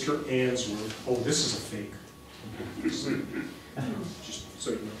hired Mr. Answorth. Oh, this is a fake. Just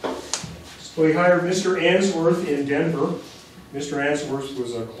so you know. So he hired Mr. Answorth in Denver. Mr. Answorth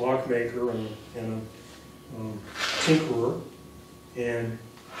was a clockmaker and a tinkerer, and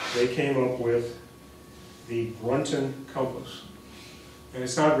they came up with the Brunton compass. And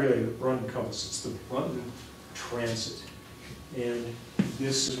it's not really the Brunton compass, it's the Brunton transit. And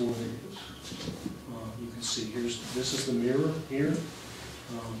this is what it is. You can see, this is the mirror here.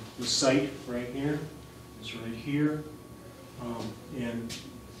 The sight right here is right here. And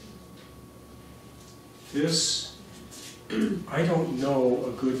this, I don't know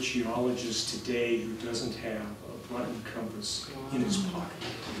a good geologist today who doesn't have a Brunton compass in his pocket.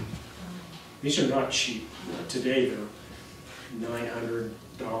 These are not cheap. Today they're $900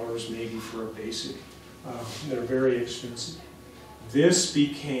 maybe for a basic. They're very expensive. This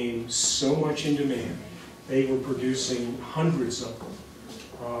became so much in demand. They were producing hundreds of them.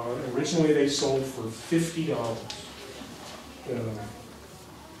 Originally they sold for $50.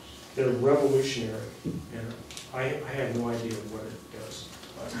 They're revolutionary. And I have no idea what it does.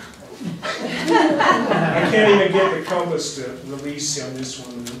 I can't even get the compass to release on this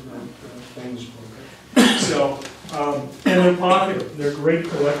one. The thing's broken. So, and they're popular. They're great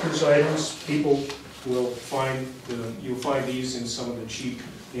collector's items. People will find you'll find these in some of the cheap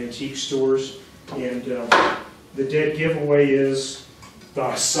antique stores. And the dead giveaway is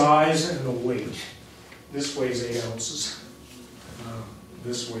the size and the weight. This weighs 8 ounces.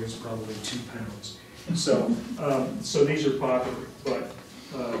 This weighs probably 2 pounds. So, so these are popular, but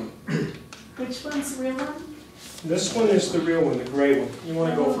Which one's the real one? this one is the real one, the gray one. You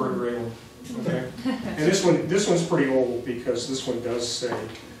want to go for a gray one, okay? And this one's pretty old because this one does say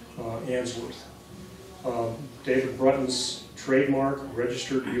Answorth. David Brutton's trademark,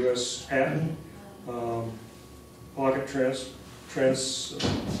 registered U.S. patent, pocket transit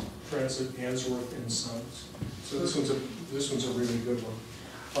Answorth and Sons. So this one's a really good one.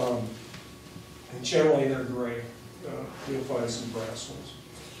 And generally they're gray. You'll find some brass ones.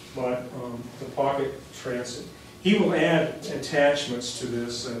 But the pocket transit. He will add attachments to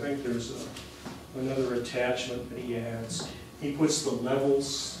this. I think there's another attachment that he adds. He puts the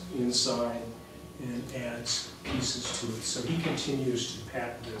levels inside and adds pieces to it. So he continues to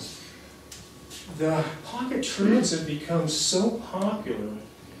patent this. The pocket transit becomes so popular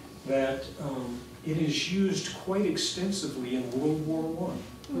that it is used quite extensively in World War I.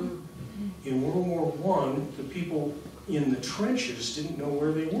 In World War I, the people in the trenches didn't know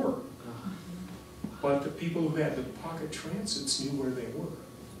where they were. But the people who had the pocket transits knew where they were.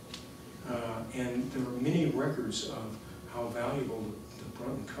 And there are many records of how valuable the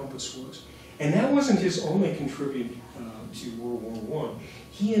Brunton compass was. And that wasn't his only contribution to World War I.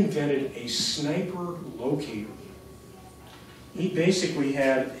 He invented a sniper locator. He basically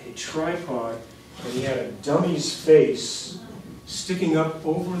had a tripod, and he had a dummy's face sticking up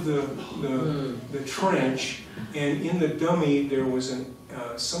over the trench, and in the dummy there was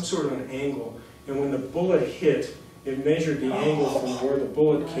some sort of an angle, and when the bullet hit, it measured the angle from where the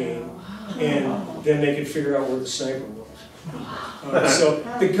bullet came, and then they could figure out where the sniper was. So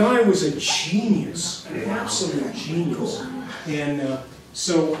the guy was a genius, an absolute genius. And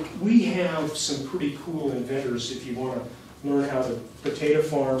so we have some pretty cool inventors if you want to learn how to potato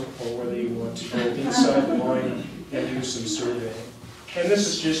farm, or whether you want to go inside the mine and do some surveying. And this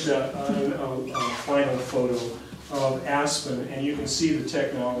is just a final photo of Aspen, and you can see the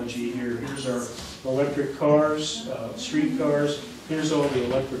technology here. Here's our electric cars, street cars. Here's all the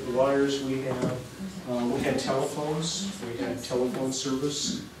electric wires we have. We had telephones. We had telephone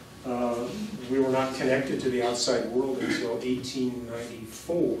service. We were not connected to the outside world until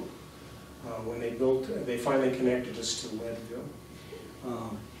 1894, when they finally connected us to Leadville.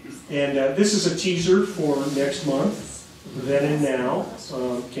 And this is a teaser for next month. Then and now,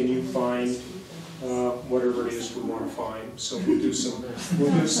 can you find whatever it is we want to find? So we'll do some.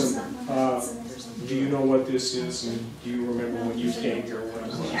 Do you know what this is, and do you remember when you came here? When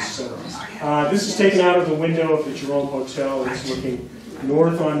it was? So, this is taken out of the window of the Jerome Hotel. It's looking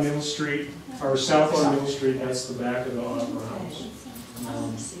north on Mill Street, or south on Mill Street. That's the back of the Opera House,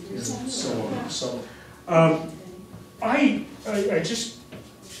 and so on. So, I just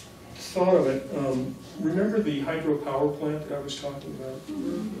thought of it. Remember the hydropower plant that I was talking about?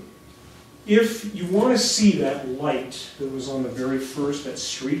 If you want to see that light that was on the very first, that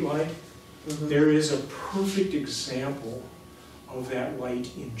street light, there is a perfect example of that light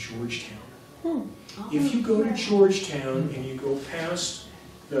in Georgetown. If you go to Georgetown and you go past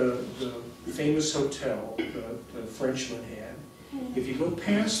the famous hotel the Frenchman had, if you go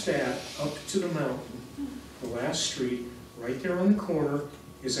past that up to the mountain, the last street, right there on the corner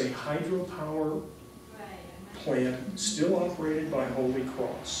is a hydropower plant still operated by Holy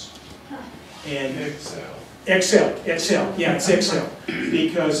Cross. And XL, yeah, it's XL.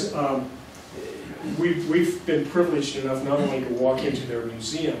 Because we've been privileged enough not only to walk into their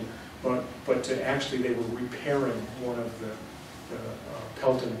museum, but to actually, they were repairing one of the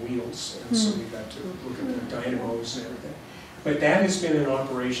Pelton wheels, and so we got to look at the dynamos and everything. But that has been in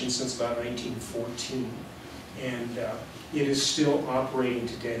operation since about 1914, and it is still operating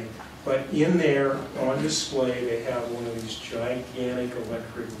today. But in there, on display, they have one of these gigantic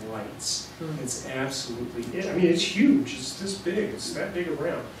electric lights. It's absolutely, I mean, it's huge. It's this big. It's that big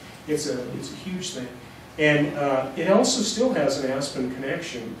around. It's a huge thing. And it also still has an Aspen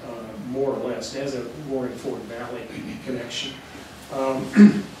connection, more or less. It has a Roaring Fork Valley connection.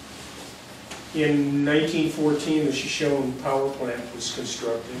 In 1914, the Shoshone power plant was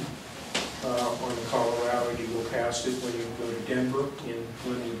constructed on the Colorado. You go past it when you go to Denver in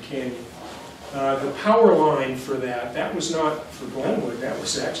Glenwood Canyon. The power line for that was not for Glenwood, that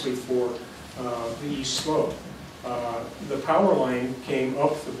was actually for the East Slope. The power line came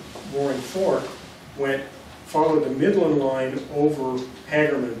up the Roaring Fork, followed the Midland line over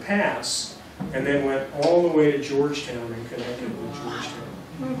Hagerman Pass, and then went all the way to Georgetown and connected with Georgetown.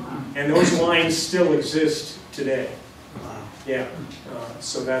 And those lines still exist today. Yeah,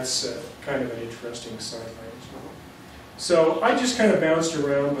 so that's kind of an interesting side line as well. So I just kind of bounced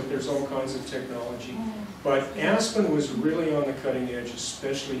around, but there's all kinds of technology. But Aspen was really on the cutting edge,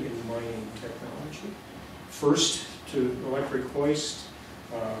 especially in mining technology. First to electric hoist,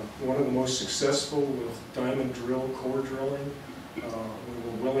 one of the most successful with diamond drill core drilling. We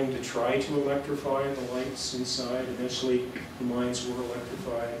were willing to try to electrify the lights inside. Eventually, the mines were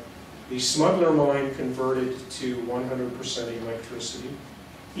electrified. The smuggler mine converted to 100% electricity.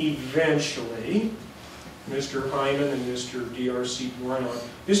 Eventually, Mr. Hyman and Mr. D.R.C. Brown.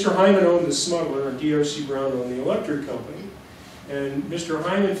 Mr. Hyman owned the smuggler and D.R.C. Brown owned the electric company. And Mr.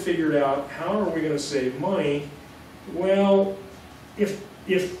 Hyman figured out, how are we going to save money? Well, if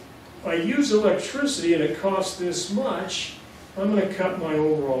I use electricity and it costs this much, I'm going to cut my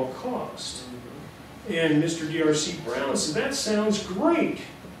overall cost. And Mr. D.R.C. Brown said, that sounds great.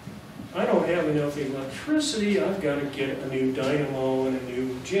 I don't have enough electricity. I've got to get a new dynamo and a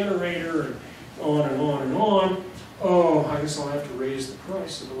new generator and on and on and on. Oh, I guess I'll have to raise the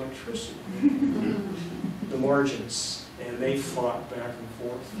price of electricity. The margins. And they fought back and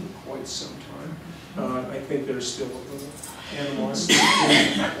forth for quite some time. I think there's still a little animosity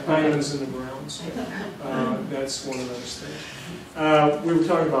between the Hyman's and the Browns. That's one of those things. We were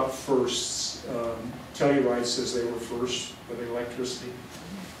talking about firsts. Telluride says they were first with electricity.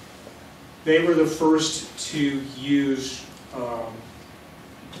 They were the first to use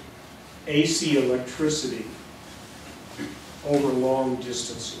AC electricity over long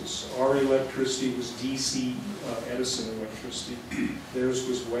distances. Our electricity was DC Edison electricity. Theirs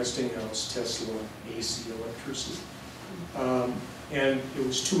was Westinghouse Tesla AC electricity. And it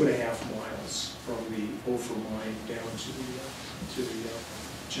was 2.5 miles from the Ophir mine down to the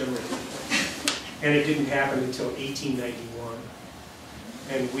generator plant. And it didn't happen until 1891.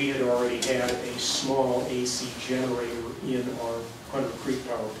 And we had already had a small AC generator in our Hunter Creek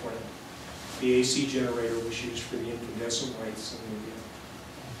power plant. The AC generator was used for the incandescent lights, and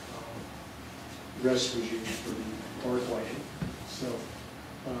the rest was used for the arc lighting. So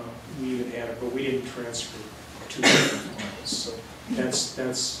we even had it, but we didn't transfer 200 miles. So that's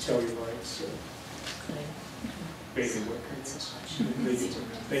Telluride. So baby wick.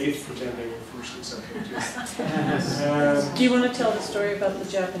 They get to pretend they were first at something too. Do you want to tell the story about the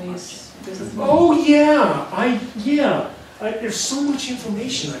Japanese business? Oh yeah, there's so much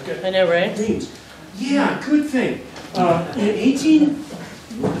information I've got. I know, right? Dreams. Yeah, good thing.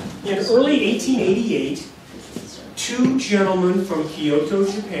 In early 1888, two gentlemen from Kyoto,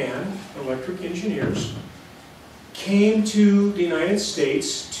 Japan, electric engineers, came to the United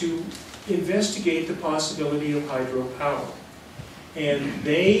States to investigate the possibility of hydropower. And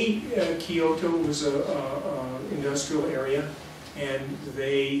Kyoto was an industrial area, and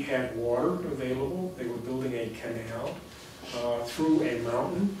they had water available. They were building a canal through a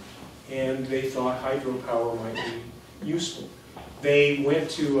mountain, and they thought hydropower might be useful. They went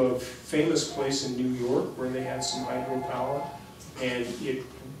to a famous place in New York where they had some hydropower, and it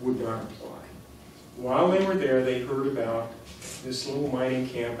would not apply. While they were there, they heard about this little mining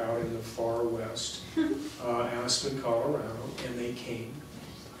camp out in the far west, Aspen, Colorado, and they came.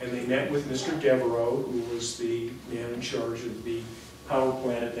 And they met with Mr. Devereaux, who was the man in charge of the power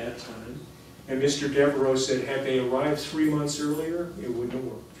plant at that time. And Mr. Devereaux said, had they arrived 3 months earlier, it wouldn't have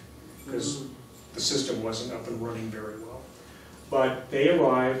worked, because the system wasn't up and running very well. But they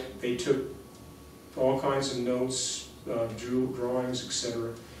arrived, they took all kinds of notes, drawings,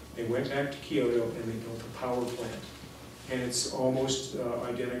 etc. They went back to Kyoto and they built a power plant. And it's almost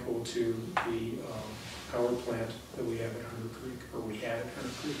identical to the power plant that we have at Hunter Creek, or we had at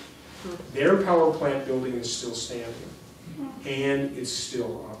Hunter Creek. Their power plant building is still standing, and it's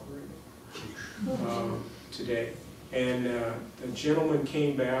still operating today. And a gentleman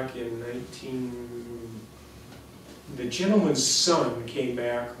came back in the gentleman's son came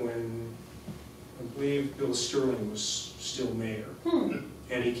back when, I believe, Bill Sterling was still mayor.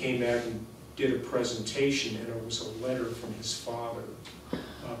 And he came back and did a presentation, and it was a letter from his father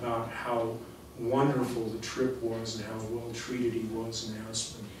about how wonderful the trip was and how well treated he was in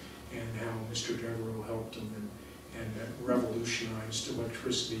Aspen, and how Mr. Devereaux helped him and revolutionized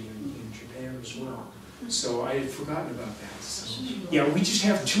electricity in Japan as well. So I had forgotten about that. So, yeah, we just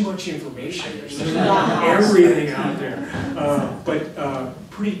have too much information. There's everything out there. But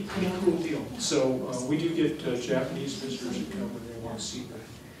pretty cool deal. So we do get Japanese visitors that come and they want to see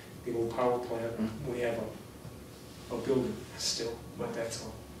the old power plant. We have a building still, but that's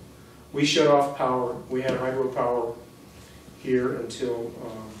all. We shut off power. We had hydropower here until,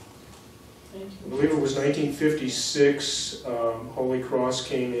 I believe it was 1956. Holy Cross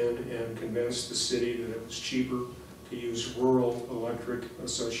came in and convinced the city that it was cheaper to use Rural Electric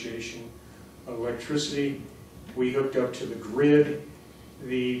Association electricity. We hooked up to the grid.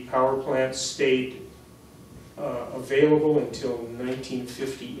 The power plant stayed available until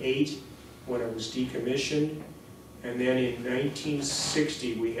 1958 when it was decommissioned. And then in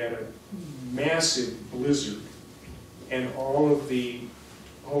 1960 we had a massive blizzard and all of the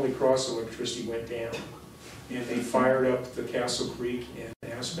Holy Cross electricity went down. And they fired up the Castle Creek, and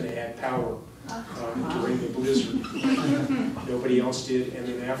Aspen had power during the blizzard. Nobody else did, and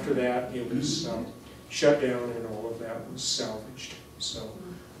then after that it was shut down and all of that was salvaged. So,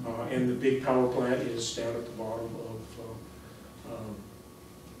 and the big power plant is down at the bottom of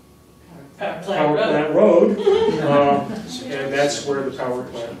Power Plant Road, and that's where the power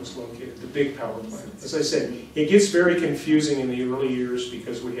plant was located, the big power plant. As I said, it gets very confusing in the early years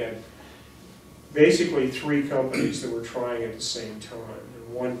because we had basically 3 companies that were trying at the same time,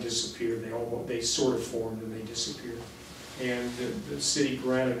 and one disappeared. They sort of formed and they disappeared. And the city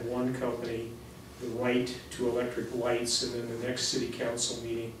granted one company the right to electric lights, and then the next city council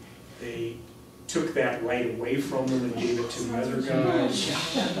meeting, they took that right away from them and gave it to the other guys.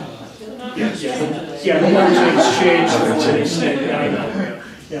 The more things changed, the more they stayed. I know,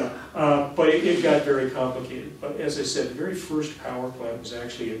 yeah. But it got very complicated. But as I said, the very first power plant was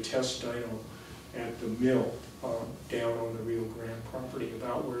actually a test dyno at the mill down on the Rio Grande property,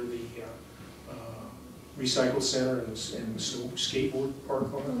 about where the recycle center and the skateboard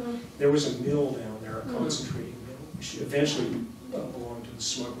park are. There was a mill down there, a concentrating mill, which eventually belonged to the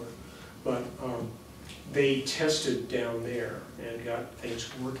smuggler. But they tested down there and got things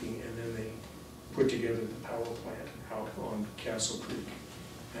working, and then they put together the power plant out on Castle Creek,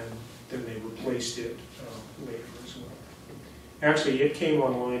 and then they replaced it later as well. Actually, it came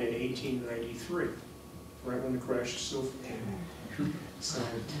online in 1893, right when the crashed silver came. So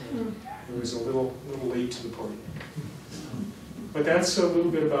it was a little late to the party. But that's a little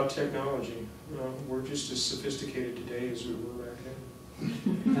bit about technology. We're just as sophisticated today as we were back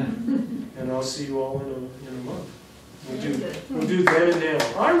then. And I'll see you all in a month. We'll do then and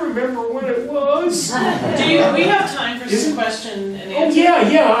now. I remember when it was. We have time for some question and answer? Oh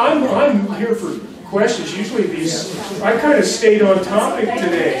yeah, I'm here for questions. Usually I kind of stayed on topic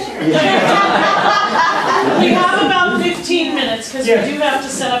today. We have about 15 minutes because we do have to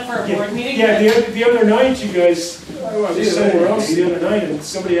set up for a board meeting. Yeah, the other night you guys, I was somewhere else the other night and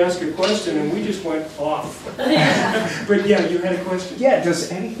somebody asked a question and we just went off. But yeah, you had a question. Yeah,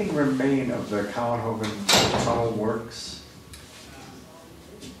 does anything remain of the Kallenhoven tunnel works?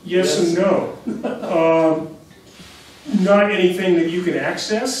 Yes and no. Not anything that you can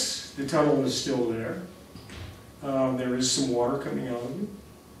access. The tunnel is still there. There is some water coming out of it.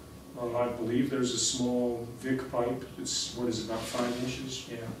 I believe there's a small Vic pipe that's, what is it, about 5 inches?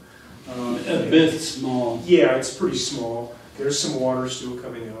 Yeah. A bit small. Yeah, it's pretty small. There's some water still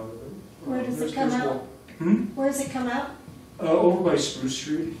coming out of it. Where does it come out? Where does it come out? Over by Spruce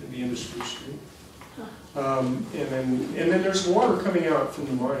Street, at the end of Spruce Street. And then there's water coming out from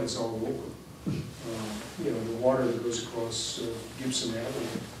the mines all over. You know, the water that goes across Gibson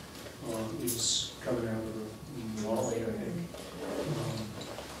Avenue is coming out of the Wally, I think.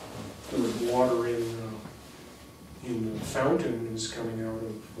 There was water in the fountain is coming out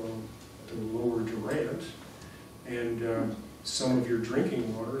of the lower Durant, and some of your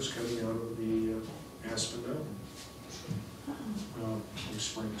drinking water is coming out of the Aspen Mountain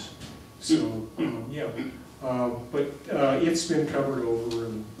springs. So yeah, but it's been covered over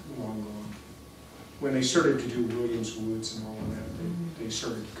and long gone. When they started to do Williams Woods and all of that, they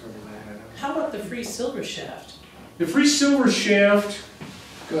started to cover that out. How about the free silver shaft? The free silver shaft.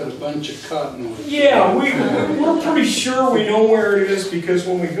 Got a bunch of cottonwoods. Yeah, we're pretty sure we know where it is because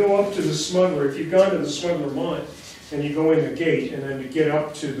when we go up to the smuggler, if you've gone to the smuggler mine and you go in the gate and then to get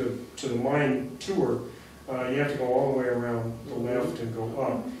up to the mine tour, you have to go all the way around the left and go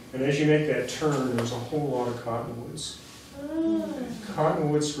up. And as you make that turn, there's a whole lot of cottonwoods.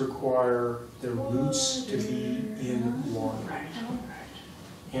 Cottonwoods require their roots to be in water.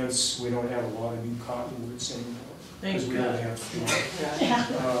 Hence, we don't have a lot of new cottonwoods anymore. Because we don't have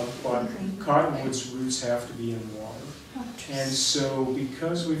flood. But cottonwood's roots have to be in water. And so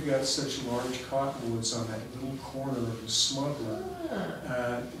because we've got such large cottonwoods on that little corner of the smuggler,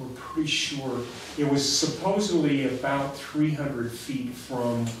 we're pretty sure it was supposedly about 300 feet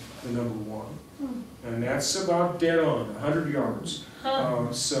from the number 1. And that's about dead on, 100 yards.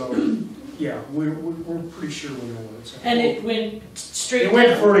 So yeah, we're pretty sure we know what it's at. And it went straight down? It went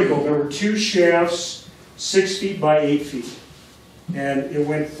down? vertical. There were 2 shafts, 6 feet by 8 feet. And it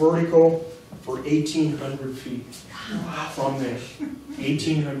went vertical for 1,800 feet from there.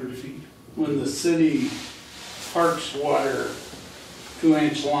 1,800 feet. When the city parks water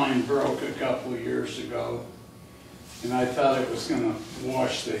 2-inch line broke a couple of years ago, and I thought it was gonna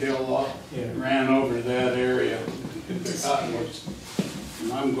wash the hill up. Yeah. It ran over that area, the cottonwoods,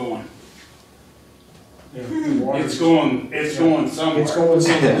 and I'm going. Yeah, the water's- It's going somewhere. It's going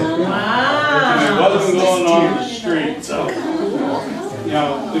somewhere. And it Wow. wasn't going on the street, so. You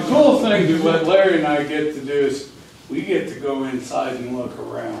know, the cool thing that what Larry and I get to do is, we get to go inside and look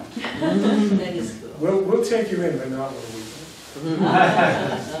around. That is cool. We'll take you in, but not when we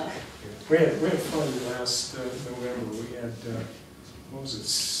We had fun last November. We had, what was it,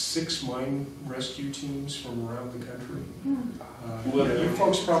 6 mine rescue teams from around the country. You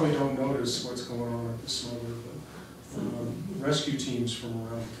folks probably don't notice what's going on at the smuggler, but rescue teams from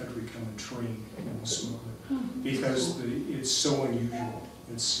around the country come and train in the smuggler because it's so unusual.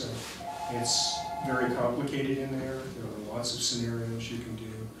 It's very complicated in there. There are lots of scenarios you can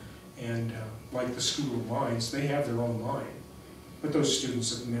do, and like the School of Mines, they have their own mine. But those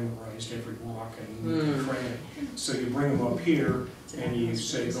students have memorized every block and cranny. So you bring them up here and you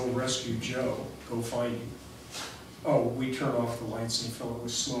say, go rescue Joe, go find him. Oh, we turn off the lights and fill it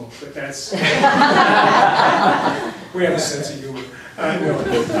with smoke, but that's... we have a sense of humor.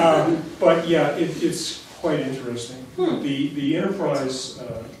 No. But yeah, it's quite interesting. The Enterprise,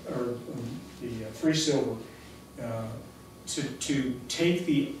 or the Free Silver, to take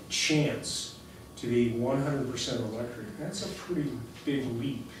the chance to be 100% electric, that's a pretty big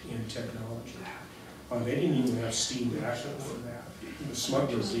leap in technology. They didn't even have steam backup for that. The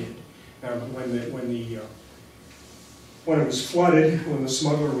smuggler did. Now, when it was flooded, when the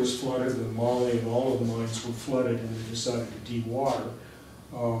smuggler was flooded, the Mali and all of the mines were flooded, and they decided to dewater,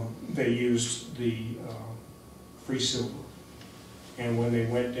 they used the Free Silver. And when they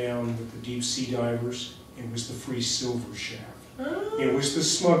went down with the deep sea divers, it was the Free Silver shaft. It was the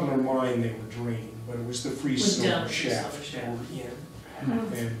smuggler mine they were draining, but it was the Free Silver shaft they were in.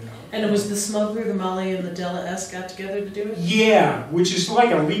 And it was the smuggler, the Mali, and the Della S got together to do it? Yeah, which is like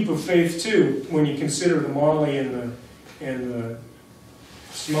a leap of faith too, when you consider the Mali and the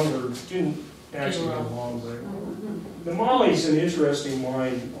smuggler didn't actually get along very well. The Mali's an interesting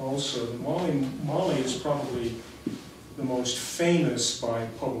mine also. The Mali is probably the most famous by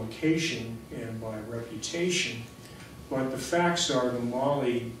publication and by reputation. But the facts are the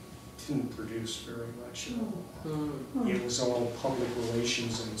Mali didn't produce very much at all. It was all public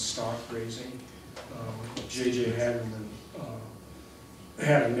relations and stock raising. J.J. Hagerman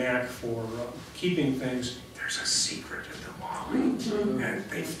had a knack for keeping things. There's a secret in the Mali, and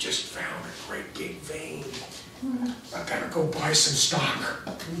they've just found a great big vein. I gotta go buy some stock.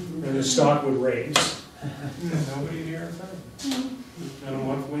 And the stock would raise. Nobody here found it. And a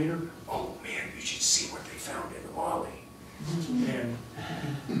month later, oh man, you should see what they found in the Mali. And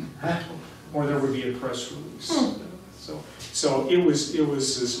or there would be a press release. So it was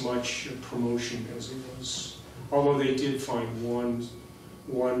as much a promotion as it was. Although they did find one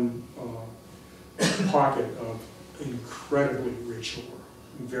pocket of incredibly rich ore,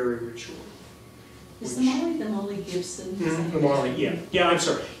 very rich ore. Is the Molly Gibson? The Mali, yeah. I'm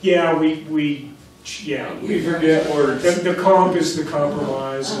sorry. Yeah, we forget words. The comp is the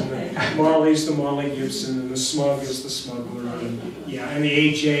compromise, and the Mali's the Mali Gibson, and the smug is the smuggler, and and the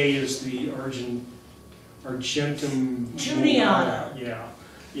AJ is the Argentum Juniata. Yeah.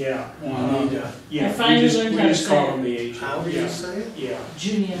 I finally learned how to we just call say them the AJ. How do you say it? Yeah.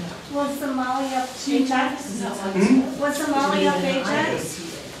 Juniata. Was the Molly up Ajax? Was the Molly up Ajax?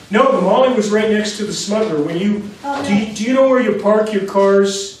 No, the Mali was right next to the smuggler. When you do you know where you park your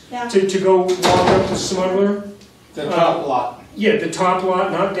cars to go walk up the smuggler? The top lot. Yeah, the top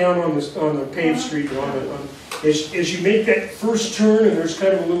lot, not down on the paved street, but as you make that first turn, and there's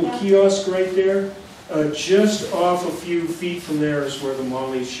kind of a little kiosk right there. Just off a few feet from there is where the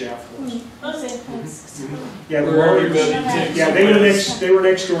Mali shaft was. Yeah, the Mali was, they were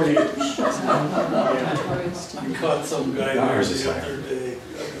next door neighbors. I caught some guy there the other day.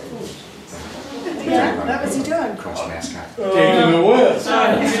 Yeah, what was he doing? Cross mascot. Taking a whiff.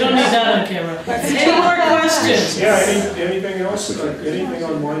 Sorry, we don't need that on camera. Any more questions? Yeah, anything else? Anything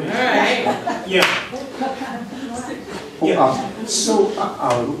on mining? All right. So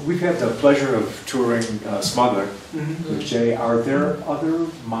we've had the pleasure of touring Smuggler with Jay. Are there other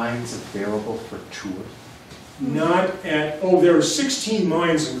mines available for tours? Not at, there are 16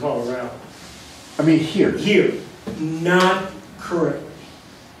 mines in Colorado. I mean here. Here, not currently.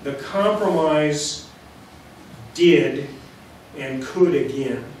 The compromise did and could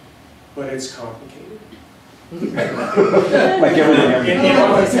again, but it's complicated. Like everything.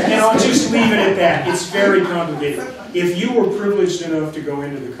 And I'll just leave it at that. It's very complicated. If you were privileged enough to go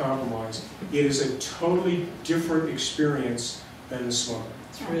into the compromise, it is a totally different experience than the smuggler.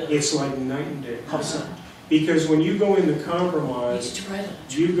 It's like night and day. Because when you go into You Compromise, should try that.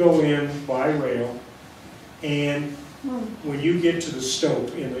 you go in by rail, and when you get to the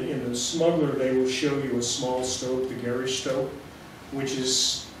stope, in the smuggler, they will show you a small stope, the garage stope, which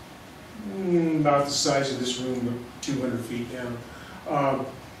is about the size of this room, but 200 feet down.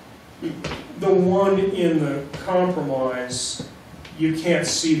 The one in the Compromise, you can't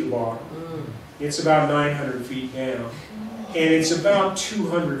see the bottom. It's about 900 feet down, and it's about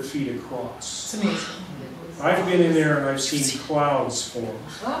 200 feet across. It's amazing. I've been in there and I've seen clouds form.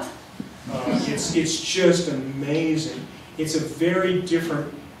 It's just amazing. It's a very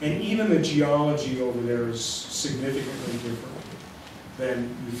different, and even the geology over there is significantly different than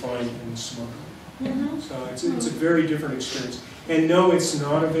you find in the smuggler. So it's a very different experience. And no, it's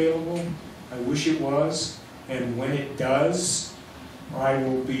not available. I wish it was. And when it does, I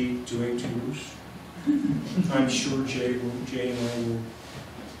will be doing tours. I'm sure Jay and I will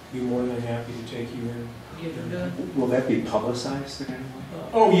be more than happy to take you in. Will that be publicized in any way?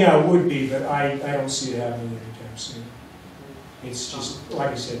 Oh, yeah, it would be, but I don't see it happening anytime soon. It's just, like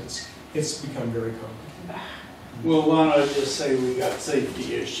I said, it's become very common. Well, why don't I just say we got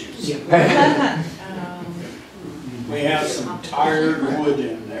safety issues? We have some tired wood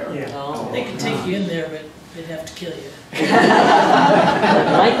in there. Yeah. They can take you in there, but they'd have to kill you.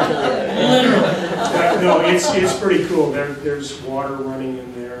 Might kill you. Literally. No, it's pretty cool. There's water running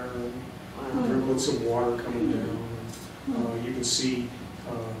in there, and driblets of water coming down. You can see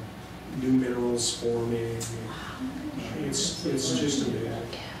new minerals forming. It's just amazing.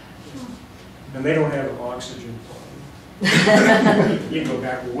 And they don't have an oxygen plant. You go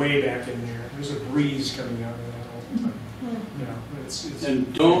way back in there. There's a breeze coming out of that all the time. You know, it's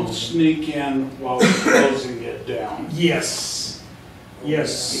And don't sneak in while we're closing it down. Yes.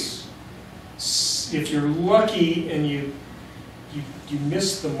 Yes. If you're lucky and you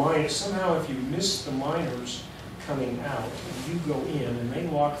miss the miners, somehow if you miss the miners coming out and you go in and they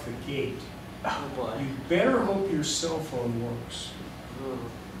lock the gate, Oh boy. you better hope your cell phone works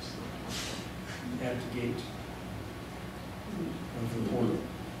at the gate of the portal.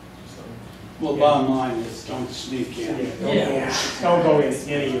 So, Well, bottom line is don't sneak in. Don't go in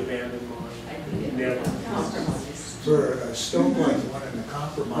any abandoned mine. Never. For a stone like the one in the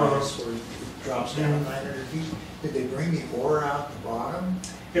Compromise where it drops down 900 feet, did they bring the ore out the bottom?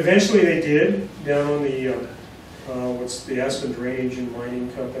 Eventually they did, down on the, what's the Aspen Drainage and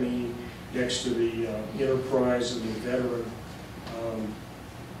Mining Company, next to the Enterprise and the Veteran.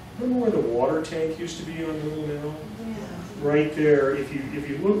 Remember where the water tank used to be on Little Mill? Right there, if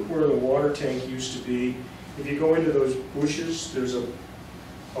you look where the water tank used to be, if you go into those bushes, there's a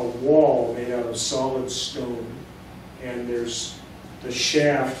wall made out of solid stone, and there's the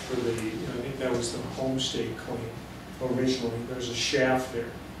shaft for the, I think that was the Homestay claim originally. There's a shaft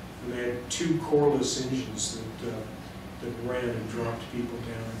there, and they had two coreless engines that ran and dropped people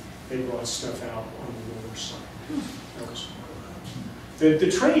down. They brought stuff out on the lower side. That was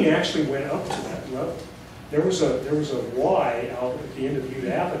the train actually went up to that level. There was a Y out at the end of Ute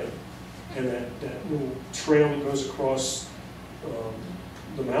Avenue, and that little trail that goes across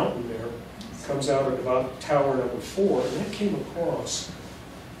the mountain there comes out at about tower number 4, and that came across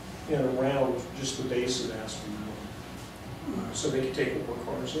and around just the base of Aspen Mill. So they could take more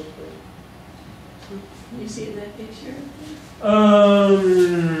cars up there. You see that picture?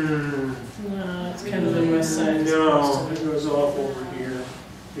 No, it's kind of the west side. No, it goes off over here,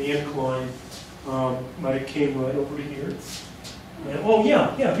 the incline, but it came right over to here. And, oh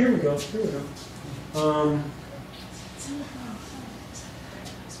yeah, here we go.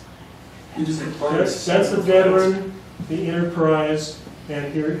 That's the Veteran, the Enterprise,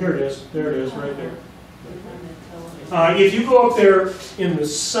 and here it is. There it is, right there. If you go up there in the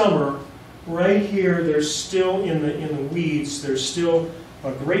summer, right here, there's still in the weeds. There's still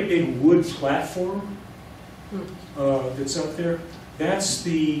a great big wood platform that's up there. That's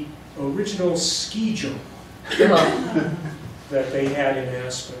the original ski jump that they had in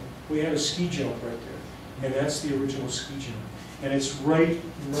Aspen. We had a ski jump right there, and that's the original ski jump. And it's right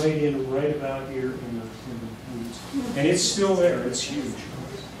about here in the weeds, and it's still there. It's huge.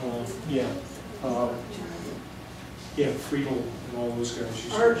 Friedel and all those guys.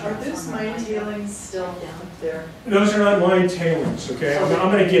 Are those mine tailings still up there? Those are not mine tailings, okay?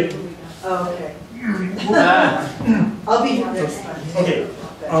 I'm going to get. Oh, okay. I'll be here next time. Okay,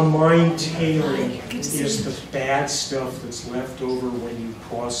 a mine tailing is the bad stuff that's left over when you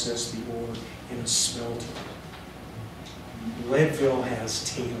process the ore in a smelter. Leadville has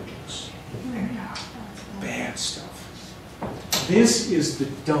tailings. Bad stuff. This is the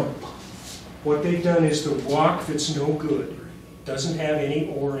dump. What they've done is the rock that's no good, doesn't have any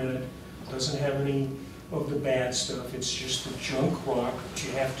ore in it, doesn't have any of the bad stuff. It's just the junk rock that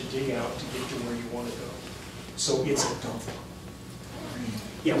you have to dig out to get to where you want to go. So it's a dump.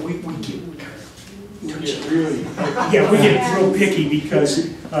 Yeah, we get really. yeah, we get real picky because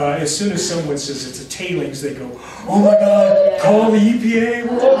as soon as someone says it's a tailings, they go, oh my God, call the EPA,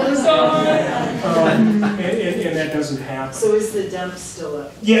 we're over the time. And that doesn't happen. So is the dump still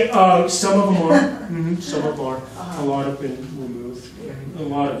up? Yeah, some of them are. Some of them are. A lot have been removed. A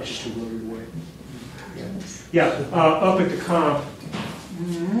lot have just eroded away. Yeah, up at the comp,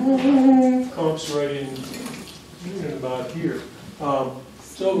 comp's right in about here.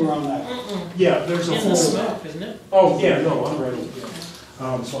 It's over on that. Yeah, there's a In whole. the smoke, isn't it? Oh, yeah, no, I'm right over here.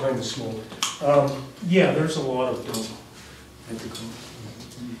 Behind the smoke. Yeah, there's a lot of dump at the comp.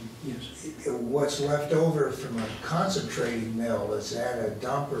 Yes. What's left over from a concentrating mill, is that a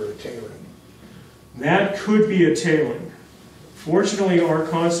dump or a tailing? That could be a tailing. Fortunately, our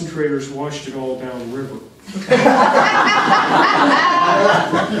concentrators washed it all downriver.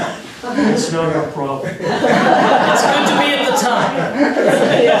 It's not our problem. It's good to be at the time.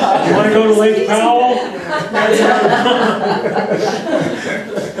 You want to go to Lake Powell?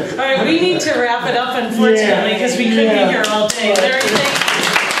 All right, we need to wrap it up, unfortunately, because we could be here all day. Larry, thank you.